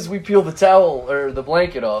soon as we peel the towel, or the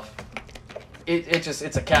blanket off, it's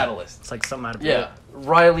a catalyst. It's like something out of Yeah,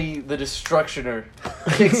 Riley the Destructioner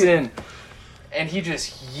kicks in. And he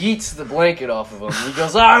just yeets the blanket off of him. He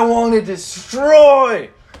goes, I want to destroy.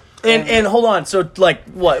 And hold on. So, like,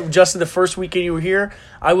 what? Justin, the first weekend you were here,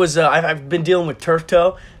 I was. I've been dealing with turf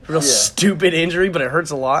toe, real stupid injury, but it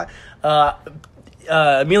hurts a lot.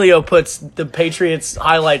 Emilio puts the Patriots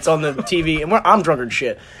highlights on the TV, and I'm drunk as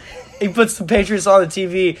shit. He puts the Patriots on the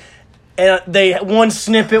TV, and one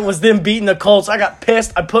snippet was them beating the Colts. I got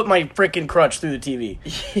pissed. I put my freaking crutch through the TV.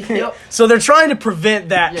 Yep. So they're trying to prevent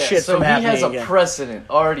that shit so from happening he has again. a precedent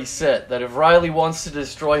already set that if Riley wants to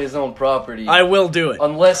destroy his own property, I will do it.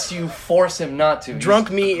 unless you force him not to. Drunk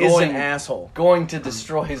he's me is an asshole. Going to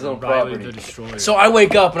destroy his own Riley property. the Destroyer. So I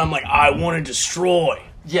wake up and I'm like, I want to destroy.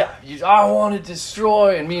 Yeah, I want to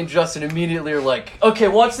destroy, and me and Justin immediately are like, okay,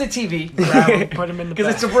 watch the TV. Grab him, put him in the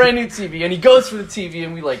Because back. it's a brand new TV, and he goes for the TV,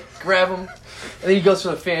 and we like grab him, and then he goes for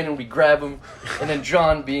the fan, and we grab him, and then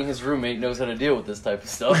John, being his roommate, knows how to deal with this type of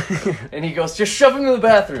stuff, and he goes, just shove him in the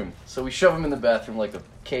bathroom. So we shove him in the bathroom like a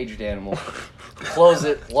caged animal, close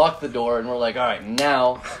it, lock the door, and we're like, all right,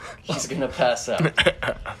 now he's gonna pass out.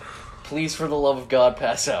 Please, for the love of God,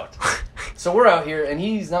 pass out. So we're out here, and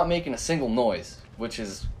he's not making a single noise, which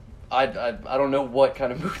is. I don't know what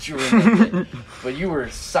kind of mood you were in that day, but you were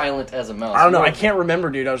silent as a mouse. I don't know. I can't remember,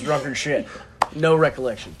 dude. I was drunk as shit. No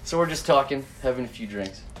recollection. So we're just talking, having a few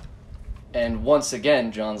drinks. And once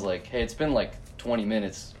again, John's like, hey, it's been like 20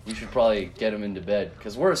 minutes. We should probably get him into bed.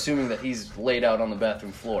 Because we're assuming that he's laid out on the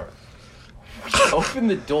bathroom floor. We open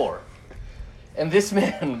the door. And this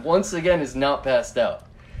man, once again, is not passed out.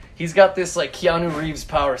 He's got this, like, Keanu Reeves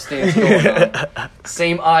power stance going on.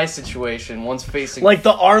 Same eye situation. One's facing... Like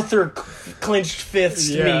the Arthur clenched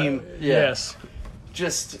fists meme. Yeah. Yes.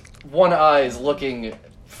 Just one eye is looking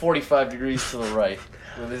 45 degrees to the right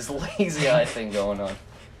with his lazy eye thing going on.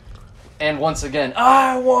 And once again,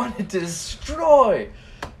 I want to destroy.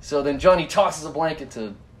 So then Johnny tosses a blanket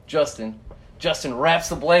to Justin. Justin wraps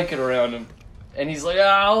the blanket around him. And he's like,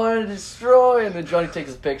 I want to destroy. And then Johnny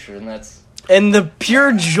takes a picture, and that's... And the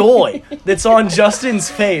pure joy that's on Justin's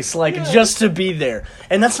face, like, just to be there.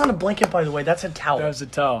 And that's not a blanket, by the way. That's a towel. That was a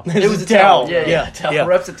towel. It was a towel. Yeah. Towel. Yeah.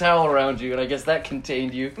 Wraps a towel around you, and I guess that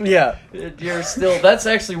contained you. Yeah. You're still... That's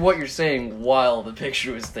actually what you're saying while the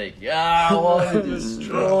picture was taken. I want to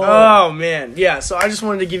destroy. Oh, man. Yeah, so I just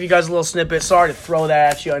wanted to give you guys a little snippet. Sorry to throw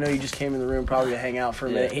that at you. I know you just came in the room probably to hang out for a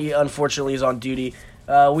minute. He, unfortunately, is on duty.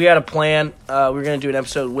 We had a plan. We were going to do an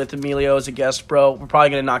episode with Emilio as a guest, bro. We're probably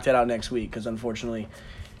going to knock that out next week because, unfortunately,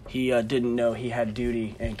 he didn't know he had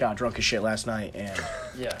duty and got drunk as shit last night. And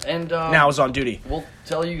Yeah, and now he's on duty. we'll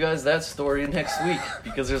tell you guys that story next week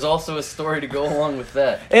because there's also a story to go along with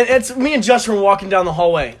that. And it's me and Justin were walking down the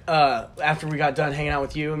hallway after we got done hanging out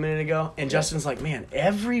with you a minute ago. And Justin's like, man,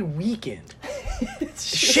 every weekend,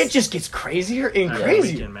 shit just gets crazier and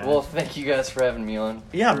crazier. Weekend, man. Well, thank you guys for having me on.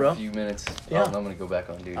 Yeah, for bro. A few minutes. Yeah. I'm gonna go back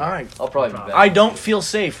on duty. All right. I'll probably be back. I don't feel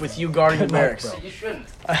safe with you guarding the barracks. bro. You shouldn't.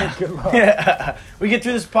 We get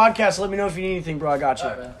through this podcast. Let me know if you need anything, bro. I got you.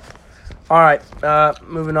 All right, man. All right,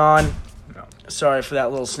 moving on. No. Sorry for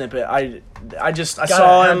that little snippet. I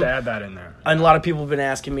saw Had him, to add that in there. and a lot of people have been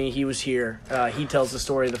asking me. He was here. He tells the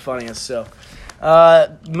story the funniest. So,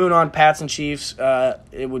 moving on, Pats and Chiefs.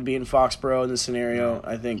 It would be in Foxborough in this scenario.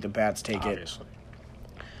 I think the Pats take Obviously.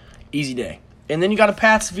 it. Easy day. And then you got a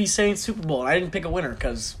Pats v Saints Super Bowl. And I didn't pick a winner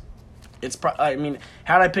because it's. I mean,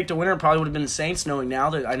 had I picked a winner, it probably would have been the Saints. Knowing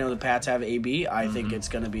now that I know the Pats have AB, I think it's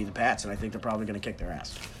going to be the Pats, and I think they're probably going to kick their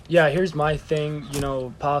ass. Yeah, here's my thing. You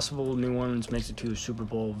know, possible New Orleans makes it to the Super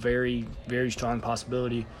Bowl. Very, very strong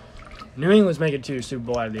possibility. New England's making it to the Super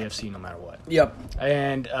Bowl out of the AFC no matter what. Yep.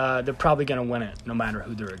 And they're probably going to win it no matter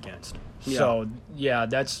who they're against. Yeah. So, yeah,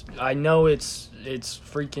 I know it's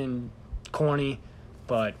freaking corny,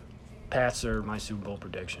 but Pats are my Super Bowl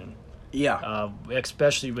prediction. Yeah.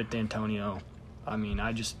 Especially with Antonio. I mean,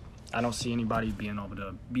 I don't see anybody being able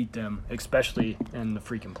to beat them, especially in the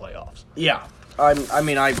freaking playoffs. Yeah,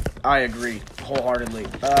 I agree wholeheartedly.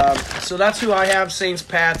 So that's who I have, Saints,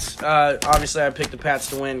 Pats. Obviously, I picked the Pats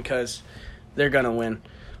to win because they're going to win.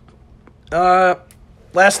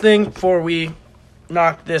 Last thing before we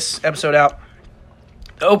knock this episode out,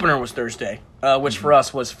 the opener was Thursday, which for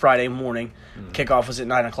us was Friday morning. Kickoff was at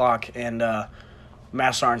 9 o'clock, and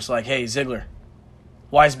Matt Sarn's like, hey, Ziegler,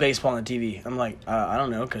 why is baseball on the TV? I'm like, I don't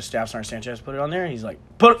know, because Staff Sergeant Sanchez put it on there. He's like,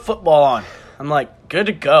 put football on. I'm like, good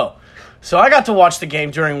to go. So I got to watch the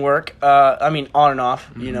game during work. On and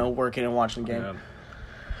off, working and watching the game. Yeah.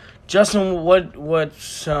 Justin, what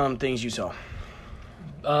some things you saw?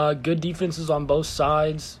 Good defenses on both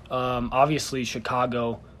sides. Obviously,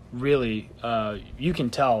 Chicago, really, you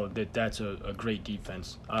can tell that that's a great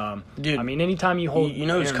defense. Dude, I mean, anytime you hold... You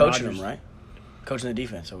know who's Aaron coaching Rodgers- them, right? Coaching the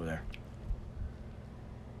defense over there.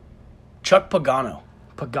 Chuck Pagano.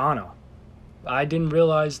 Pagano. I didn't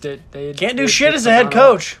realize that they Can't do shit as a head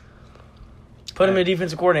coach. Put him in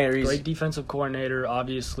defensive coordinator. He's great defensive coordinator.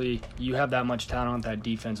 Obviously, you have that much talent on that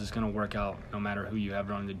defense. It's going to work out no matter who you have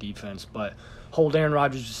running the defense. But hold Aaron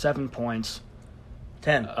Rodgers to 7 points.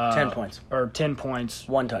 10 points. Or 10 points.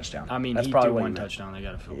 1 touchdown. I mean, that's he probably threw what one he meant. touchdown. They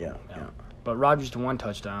got a field goal. Yeah. But Rodgers to 1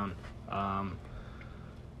 touchdown.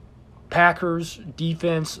 Packers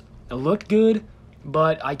defense looked good,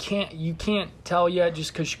 but you can't tell yet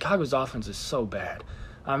just because Chicago's offense is so bad.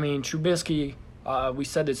 I mean, Trubisky, we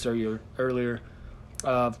said this earlier,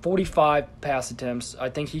 45 pass attempts. I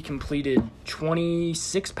think he completed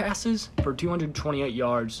 26 passes for 228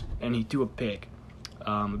 yards, and he threw a pick,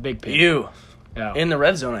 a big pick. Yeah. In the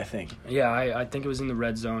red zone, I think. Yeah, I think it was in the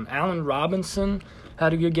red zone. Allen Robinson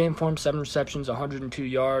had a good game for him, 7 receptions, 102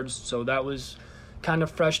 yards. So that was kind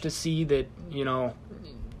of fresh to see that,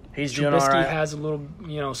 He's doing all Trubisky right. has a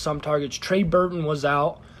little, some targets. Trey Burton was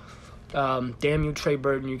out. Damn you, Trey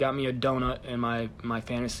Burton. You got me a donut in my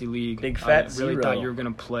fantasy league. Big fat I really zero. thought you were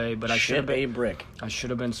going to play, but I should have Ship a been. brick. I should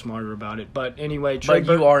have been smarter about it. But anyway, But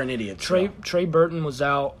you are an idiot. Trey Burton was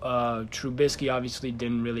out. Trubisky obviously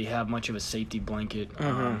didn't really have much of a safety blanket.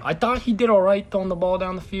 I thought he did all right throwing the ball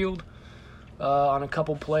down the field on a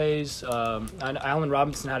couple plays. And Allen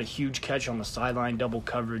Robinson had a huge catch on the sideline, double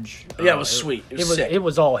coverage. Yeah, it was sweet. It was sick. It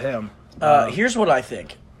was all him. Here's what I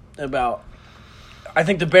think about. I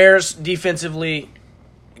think the Bears defensively.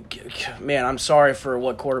 Man, I'm sorry for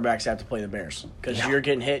what quarterbacks have to play the Bears because you're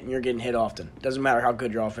getting hit and you're getting hit often. Doesn't matter how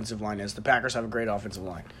good your offensive line is. The Packers have a great offensive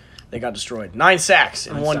line. They got destroyed. 9 sacks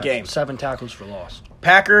in one game. 7 tackles for loss.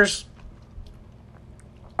 Packers.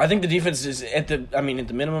 I think the defense is at the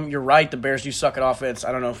minimum. You're right. The Bears do suck at offense.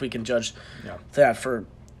 I don't know if we can judge that for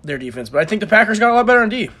their defense, but I think the Packers got a lot better on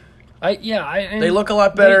D. They look a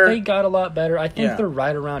lot better. They got a lot better. I think they're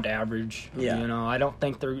right around average. Yeah. I don't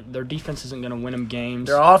think their defense isn't going to win them games.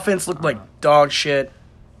 Their offense looked like dog shit.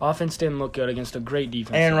 Offense didn't look good against a great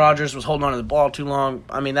defense. Aaron Rodgers was holding on to the ball too long.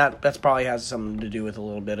 I mean, that's probably has something to do with a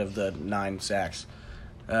little bit of the 9 sacks.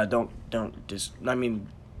 Don't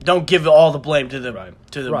give all the blame to the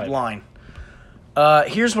line.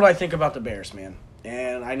 Here's what I think about the Bears, man.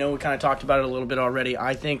 And I know we kind of talked about it a little bit already.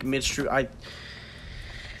 I think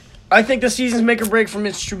I think the season's make or break for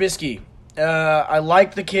Mitch Trubisky. I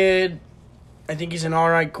like the kid. I think he's an all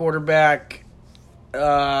right quarterback.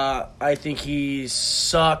 I think he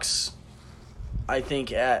sucks. I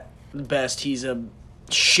think at best he's a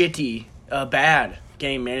bad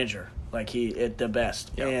game manager. Like he at the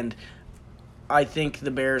best. Yep. And I think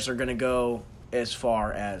the Bears are going to go as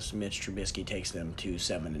far as Mitch Trubisky takes them to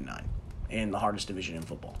 7-9 in the hardest division in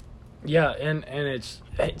football. Yeah, and it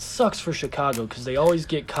sucks for Chicago because they always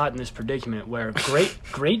get caught in this predicament where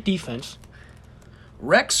great defense,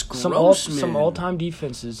 Rex Grossman, some all-time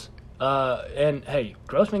defenses, and hey,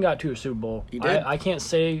 Grossman got to a Super Bowl. He did. I can't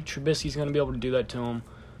say Trubisky's going to be able to do that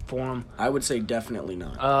for him. I would say definitely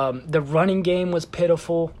not. The running game was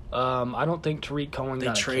pitiful. I don't think Tariq Cohen They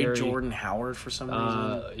got a trade carry. Jordan Howard for some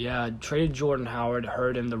reason. Yeah, traded Jordan Howard,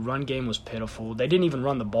 hurt him. The run game was pitiful. They didn't even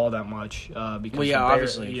run the ball that much because Well, yeah, the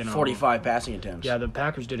Bears, obviously, 45 passing attempts. Yeah, the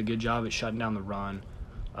Packers did a good job at shutting down the run.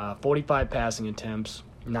 45 passing attempts,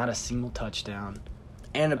 not a single touchdown,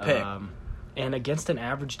 and a pick. and against an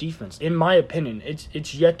average defense. In my opinion,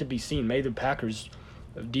 it's yet to be seen. Maybe the Packers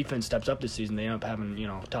defense steps up this season. They end up having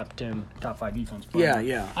top 10, top 5 defense. But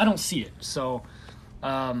Yeah. I don't see it. So,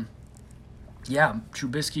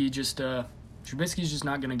 Trubisky's just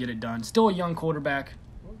not going to get it done. Still a young quarterback,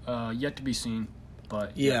 yet to be seen.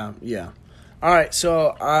 But Yeah. All right,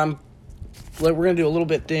 so we're gonna do a little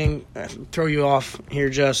bit thing. Throw you off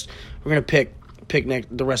here. We're gonna pick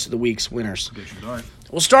the rest of the week's winners. All right.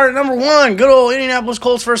 We'll start at number 1. Good old Indianapolis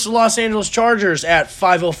Colts versus the Los Angeles Chargers at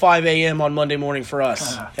 5:05 a.m. on Monday morning for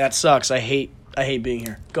us. That sucks. I hate being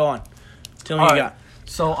here. Go on. Tell me what you got.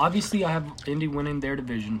 So, obviously, I have Indy winning their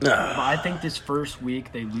division. But I think this first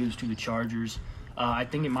week they lose to the Chargers. I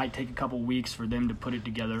think it might take a couple weeks for them to put it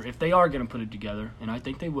together, if they are going to put it together, and I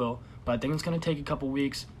think they will. But I think it's going to take a couple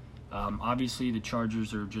weeks. Obviously, the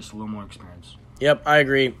Chargers are just a little more experienced. Yep, I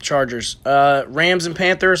agree. Chargers. Rams and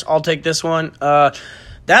Panthers, I'll take this one.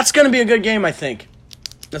 That's going to be a good game, I think.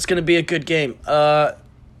 That's going to be a good game.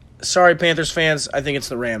 Sorry, Panthers fans. I think it's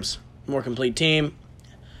the Rams. More complete team.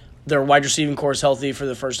 Their wide receiving core is healthy for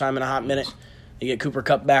the first time in a hot minute. They get Cooper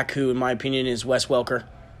Kupp back, who, in my opinion, is Wes Welker.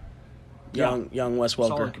 Young Wes Welker.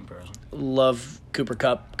 Solid comparison. Love Cooper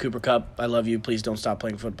Kupp. Cooper Kupp, I love you. Please don't stop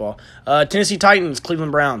playing football. Tennessee Titans,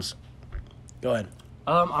 Cleveland Browns. Go ahead.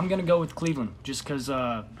 I'm going to go with Cleveland just because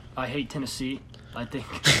I hate Tennessee. I think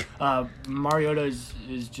Mariota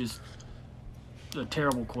is just a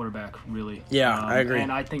terrible quarterback, really. Yeah, I agree.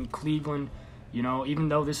 And I think Cleveland, even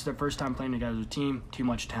though this is their first time playing together as a team, too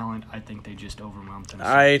much talent, I think they just overwhelmed Tennessee.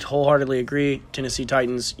 I wholeheartedly agree. Tennessee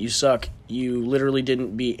Titans, you suck. You literally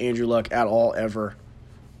didn't beat Andrew Luck at all, ever.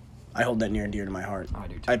 I hold that near and dear to my heart. I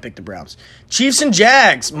do, too. I picked the Browns. Chiefs and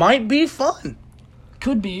Jags might be fun.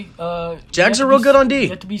 Could be. Jags are real good on D.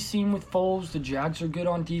 Yet to be seen with Foles. The Jags are good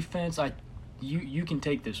on defense. You can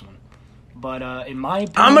take this one. But in my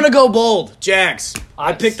opinion, I'm going to go bold. Jags.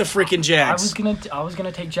 I picked the freaking Jags. I was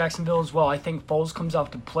gonna take Jacksonville as well. I think Foles comes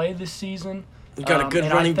out to play this season. We've got a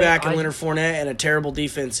good running back in Leonard Fournette and a terrible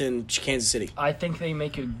defense in Kansas City. I think they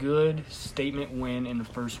make a good statement win in the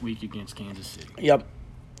first week against Kansas City. Yep.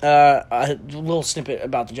 A little snippet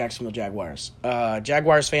about the Jacksonville Jaguars.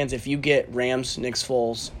 Jaguars fans, if you get Rams, Nick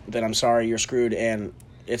Foles, then I'm sorry, you're screwed, and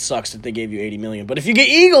it sucks that they gave you $80 million. But if you get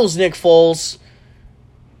Eagles, Nick Foles,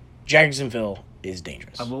 Jacksonville is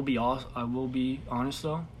dangerous. I will be honest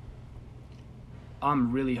though.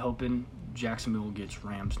 I'm really hoping Jacksonville gets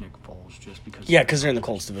Rams, Nick Foles, just because. Yeah, because they're in the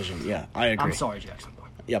Colts division. Yeah, I agree. I'm sorry, Jacksonville.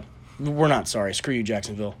 Yep. We're not sorry. Screw you,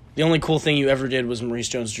 Jacksonville. The only cool thing you ever did was Maurice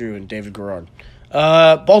Jones-Drew and David Garrard.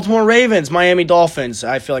 Baltimore Ravens, Miami Dolphins.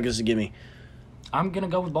 I feel like this is a gimme. I'm going to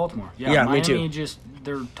go with Baltimore. Yeah, Miami me too.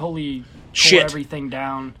 They're totally Shit. everything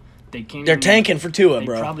down. They're tanking for Tua, they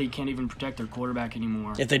bro. They probably can't even protect their quarterback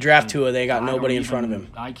anymore. If they draft Tua, they got nobody in front of him.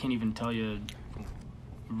 I can't even tell you,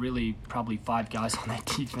 really, probably 5 guys on that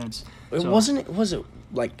defense. Was it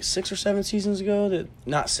like 6 or 7 seasons ago that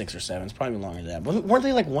not 6 or 7? It's probably longer than that. Weren't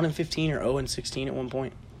they like 1-15 or 0-16 at one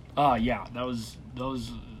point? Yeah, that was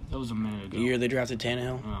a minute ago. The year they drafted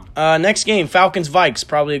Tannehill. Oh. Next game, Falcons Vikes,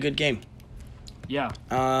 probably a good game. Yeah.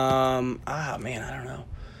 Man, I don't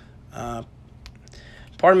know.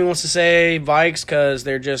 Part of me wants to say Vikes because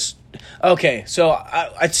they're just okay. So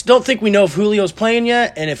I don't think we know if Julio's playing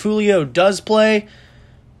yet, and if Julio does play,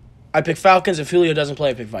 I pick Falcons. If Julio doesn't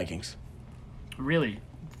play, I pick Vikings. Really,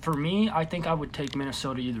 for me, I think I would take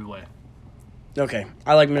Minnesota either way. Okay,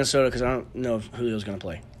 I like Minnesota because I don't know if Julio's going to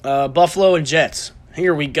play. Buffalo and Jets.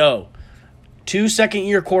 Here we go. 2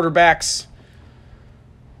 second-year quarterbacks.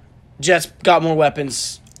 Jets got more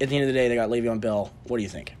weapons. At the end of the day, they got Le'Veon Bell. What do you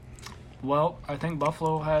think? Well, I think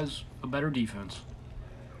Buffalo has a better defense.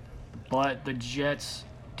 But the Jets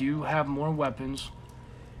do have more weapons.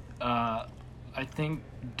 I think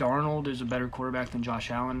Darnold is a better quarterback than Josh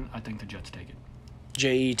Allen. I think the Jets take it.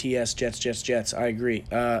 Jets, Jets. I agree.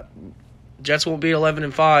 Jets won't be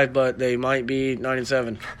 11-5, but they might be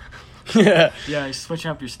 9-7. Yeah, you're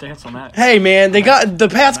switching up your stance on that. Hey, man, the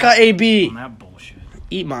Pats got AB. On that bullshit.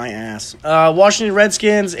 Eat my ass. Washington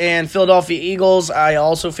Redskins and Philadelphia Eagles. I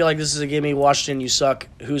also feel like this is a gimme. Washington, you suck.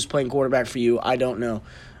 Who's playing quarterback for you? I don't know.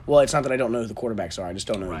 Well, it's not that I don't know who the quarterbacks are. I just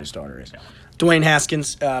don't know who the starter is. Yeah. Dwayne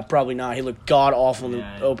Haskins, probably not. He looked god-awful in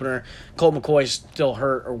the opener. Colt McCoy's still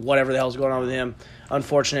hurt or whatever the hell's going on with him.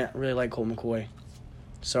 Unfortunate. I really like Colt McCoy.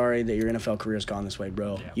 Sorry that your NFL career's gone this way,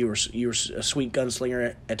 bro. Yeah. You were a sweet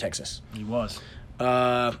gunslinger at Texas. He was.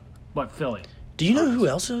 But Philly. Do you know who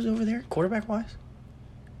else is over there, quarterback-wise?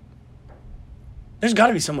 There's got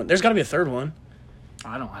to be someone. There's got to be a third one.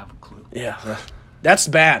 I don't have a clue. Yeah, that's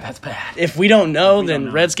bad. That's bad. If we don't know,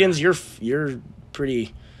 then Redskins, you're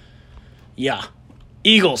pretty. Yeah,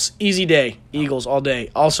 Eagles, easy day. Eagles all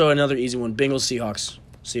day. Also another easy one. Bengals, Seahawks.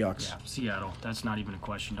 Yeah, Seattle. That's not even a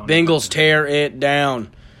question. Bengals tear it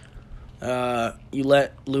down. You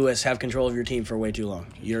let Lewis have control of your team for way too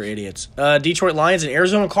long. You're idiots. Detroit Lions and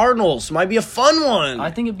Arizona Cardinals might be a fun one.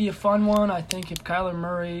 I think it'd be a fun one. I think if Kyler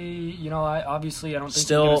Murray, I don't think you're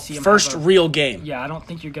still going to see him first real game. Yeah, I don't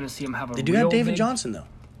think you're going to see him have a. They do have David Johnson though.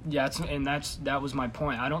 Yeah, that was my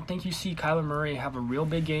point. I don't think you see Kyler Murray have a real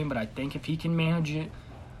big game, but I think if he can manage it,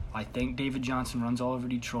 I think David Johnson runs all over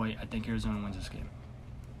Detroit. I think Arizona wins this game.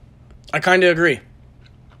 I kind of agree.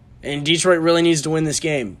 And Detroit really needs to win this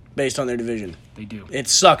game based on their division. They do. It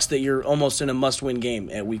sucks that you're almost in a must-win game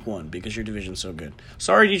at week 1 because your division's so good.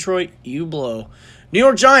 Sorry, Detroit. You blow. New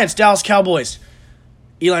York Giants, Dallas Cowboys.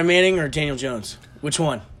 Eli Manning or Daniel Jones? Which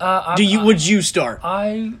one? Would you start?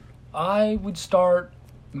 I would start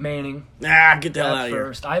Manning. Get the hell out of here.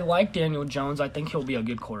 First. I like Daniel Jones. I think he'll be a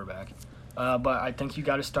good quarterback. But I think you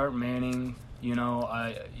got to start Manning.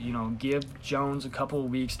 Give Jones a couple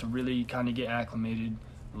of weeks to really kind of get acclimated.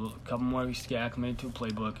 A couple more weeks to get acclimated to a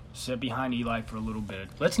playbook. Sit behind Eli for a little bit.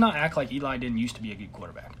 Let's not act like Eli didn't used to be a good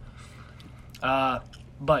quarterback.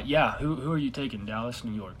 But yeah, who are you taking? Dallas,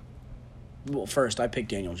 New York? Well, first I picked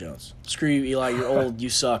Daniel Jones. Screw you, Eli. You're old. You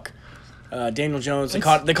suck. Daniel Jones, they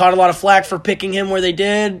caught a lot of flack for picking him where they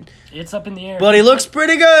did, It's up in the air. but he looks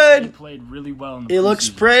pretty He good. played really well in the He looks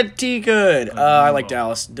preseason. pretty good. Played I really like well.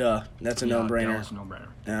 Dallas. Duh. That's a Yeah, no-brainer. Dallas,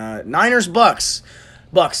 no-brainer. Niners, Bucks.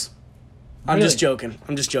 I'm Really? just joking.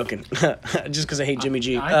 Just because I hate Jimmy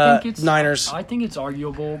G. I think it's Niners. I think it's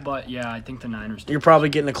arguable, but yeah, I think the Niners. You're probably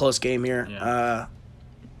getting a close game here. Yeah.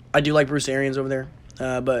 I do like Bruce Arians over there,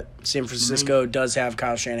 but San Francisco does have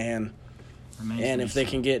Kyle Shanahan. Remains And to if be they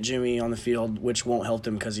seen. can get Jimmy on the field, which won't help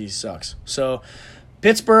them because he sucks. So,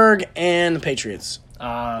 Pittsburgh and the Patriots.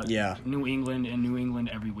 Yeah. New England and New England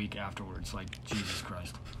every week afterwards. Like Jesus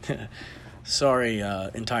Christ. Sorry,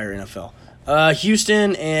 entire NFL.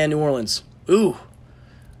 Houston and New Orleans. Ooh.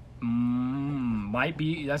 Might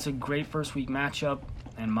be. That's a great first week matchup.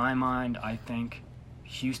 In my mind, I think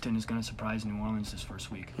Houston is going to surprise New Orleans this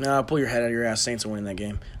first week. No, pull your head out of your ass. Saints are winning that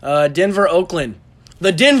game. Denver, Oakland.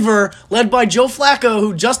 The Denver, led by Joe Flacco,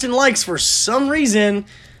 who Justin likes for some reason.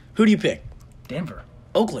 Who do you pick? Denver.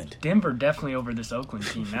 Oakland. Denver definitely over this Oakland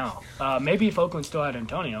team now. Maybe if Oakland still had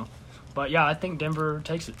Antonio. But yeah, I think Denver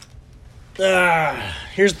takes it.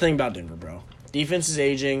 Here's the thing about Denver, bro. Defense is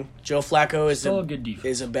aging. Joe Flacco is Still a good defense.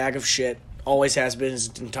 is a bag of shit. Always has been his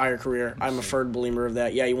entire career. I'm a firm believer of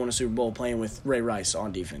that. Yeah, you won a Super Bowl playing with Ray Rice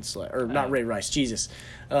on defense. Or not Ray Rice, Jesus.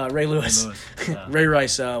 Ray Lewis. Yeah. Ray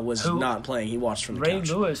Rice was Who- not playing. He watched from the Ray couch.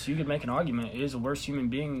 Lewis, you could make an argument, is a worse human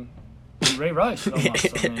being than Ray Rice.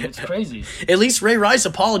 Almost. I mean, it's crazy. At least Ray Rice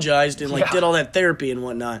apologized and Yeah. did all that therapy and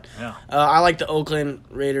whatnot. Yeah. I like the Oakland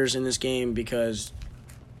Raiders in this game because,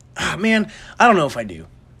 man, I don't know if I do.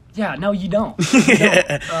 Yeah, no, you don't.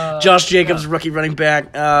 Josh Jacobs, rookie running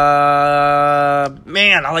back. Man,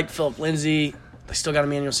 I like Philip Lindsay. They still got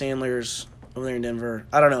Emmanuel Sanders over there in Denver.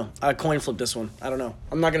 I don't know. I coin flip this one. I don't know.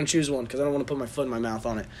 I'm not going to choose one because I don't want to put my foot in my mouth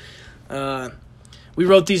on it. We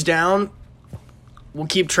wrote these down. We'll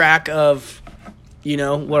keep track of,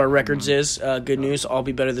 what our records is. Good news. I'll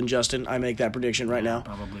be better than Justin. I make that prediction right now.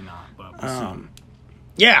 Probably not, but we'll see.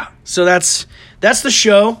 Yeah, so that's the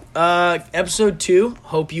show. Episode 2.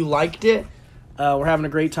 Hope you liked it. We're having a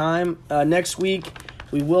great time. Next week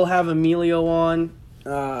we will have Emilio on.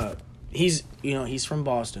 He's from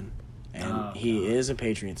Boston, and he is a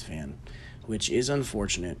Patriots fan, which is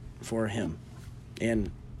unfortunate for him.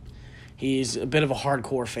 And he's a bit of a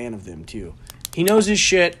hardcore fan of them too. He knows his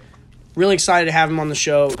shit. Really excited to have him on the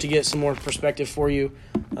show to get some more perspective for you.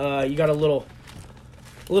 You got a little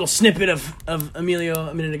snippet of Emilio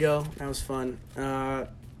a minute ago. That was fun.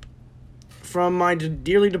 From my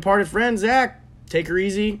dearly departed friend, Zach, take her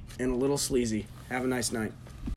easy and a little sleazy. Have a nice night.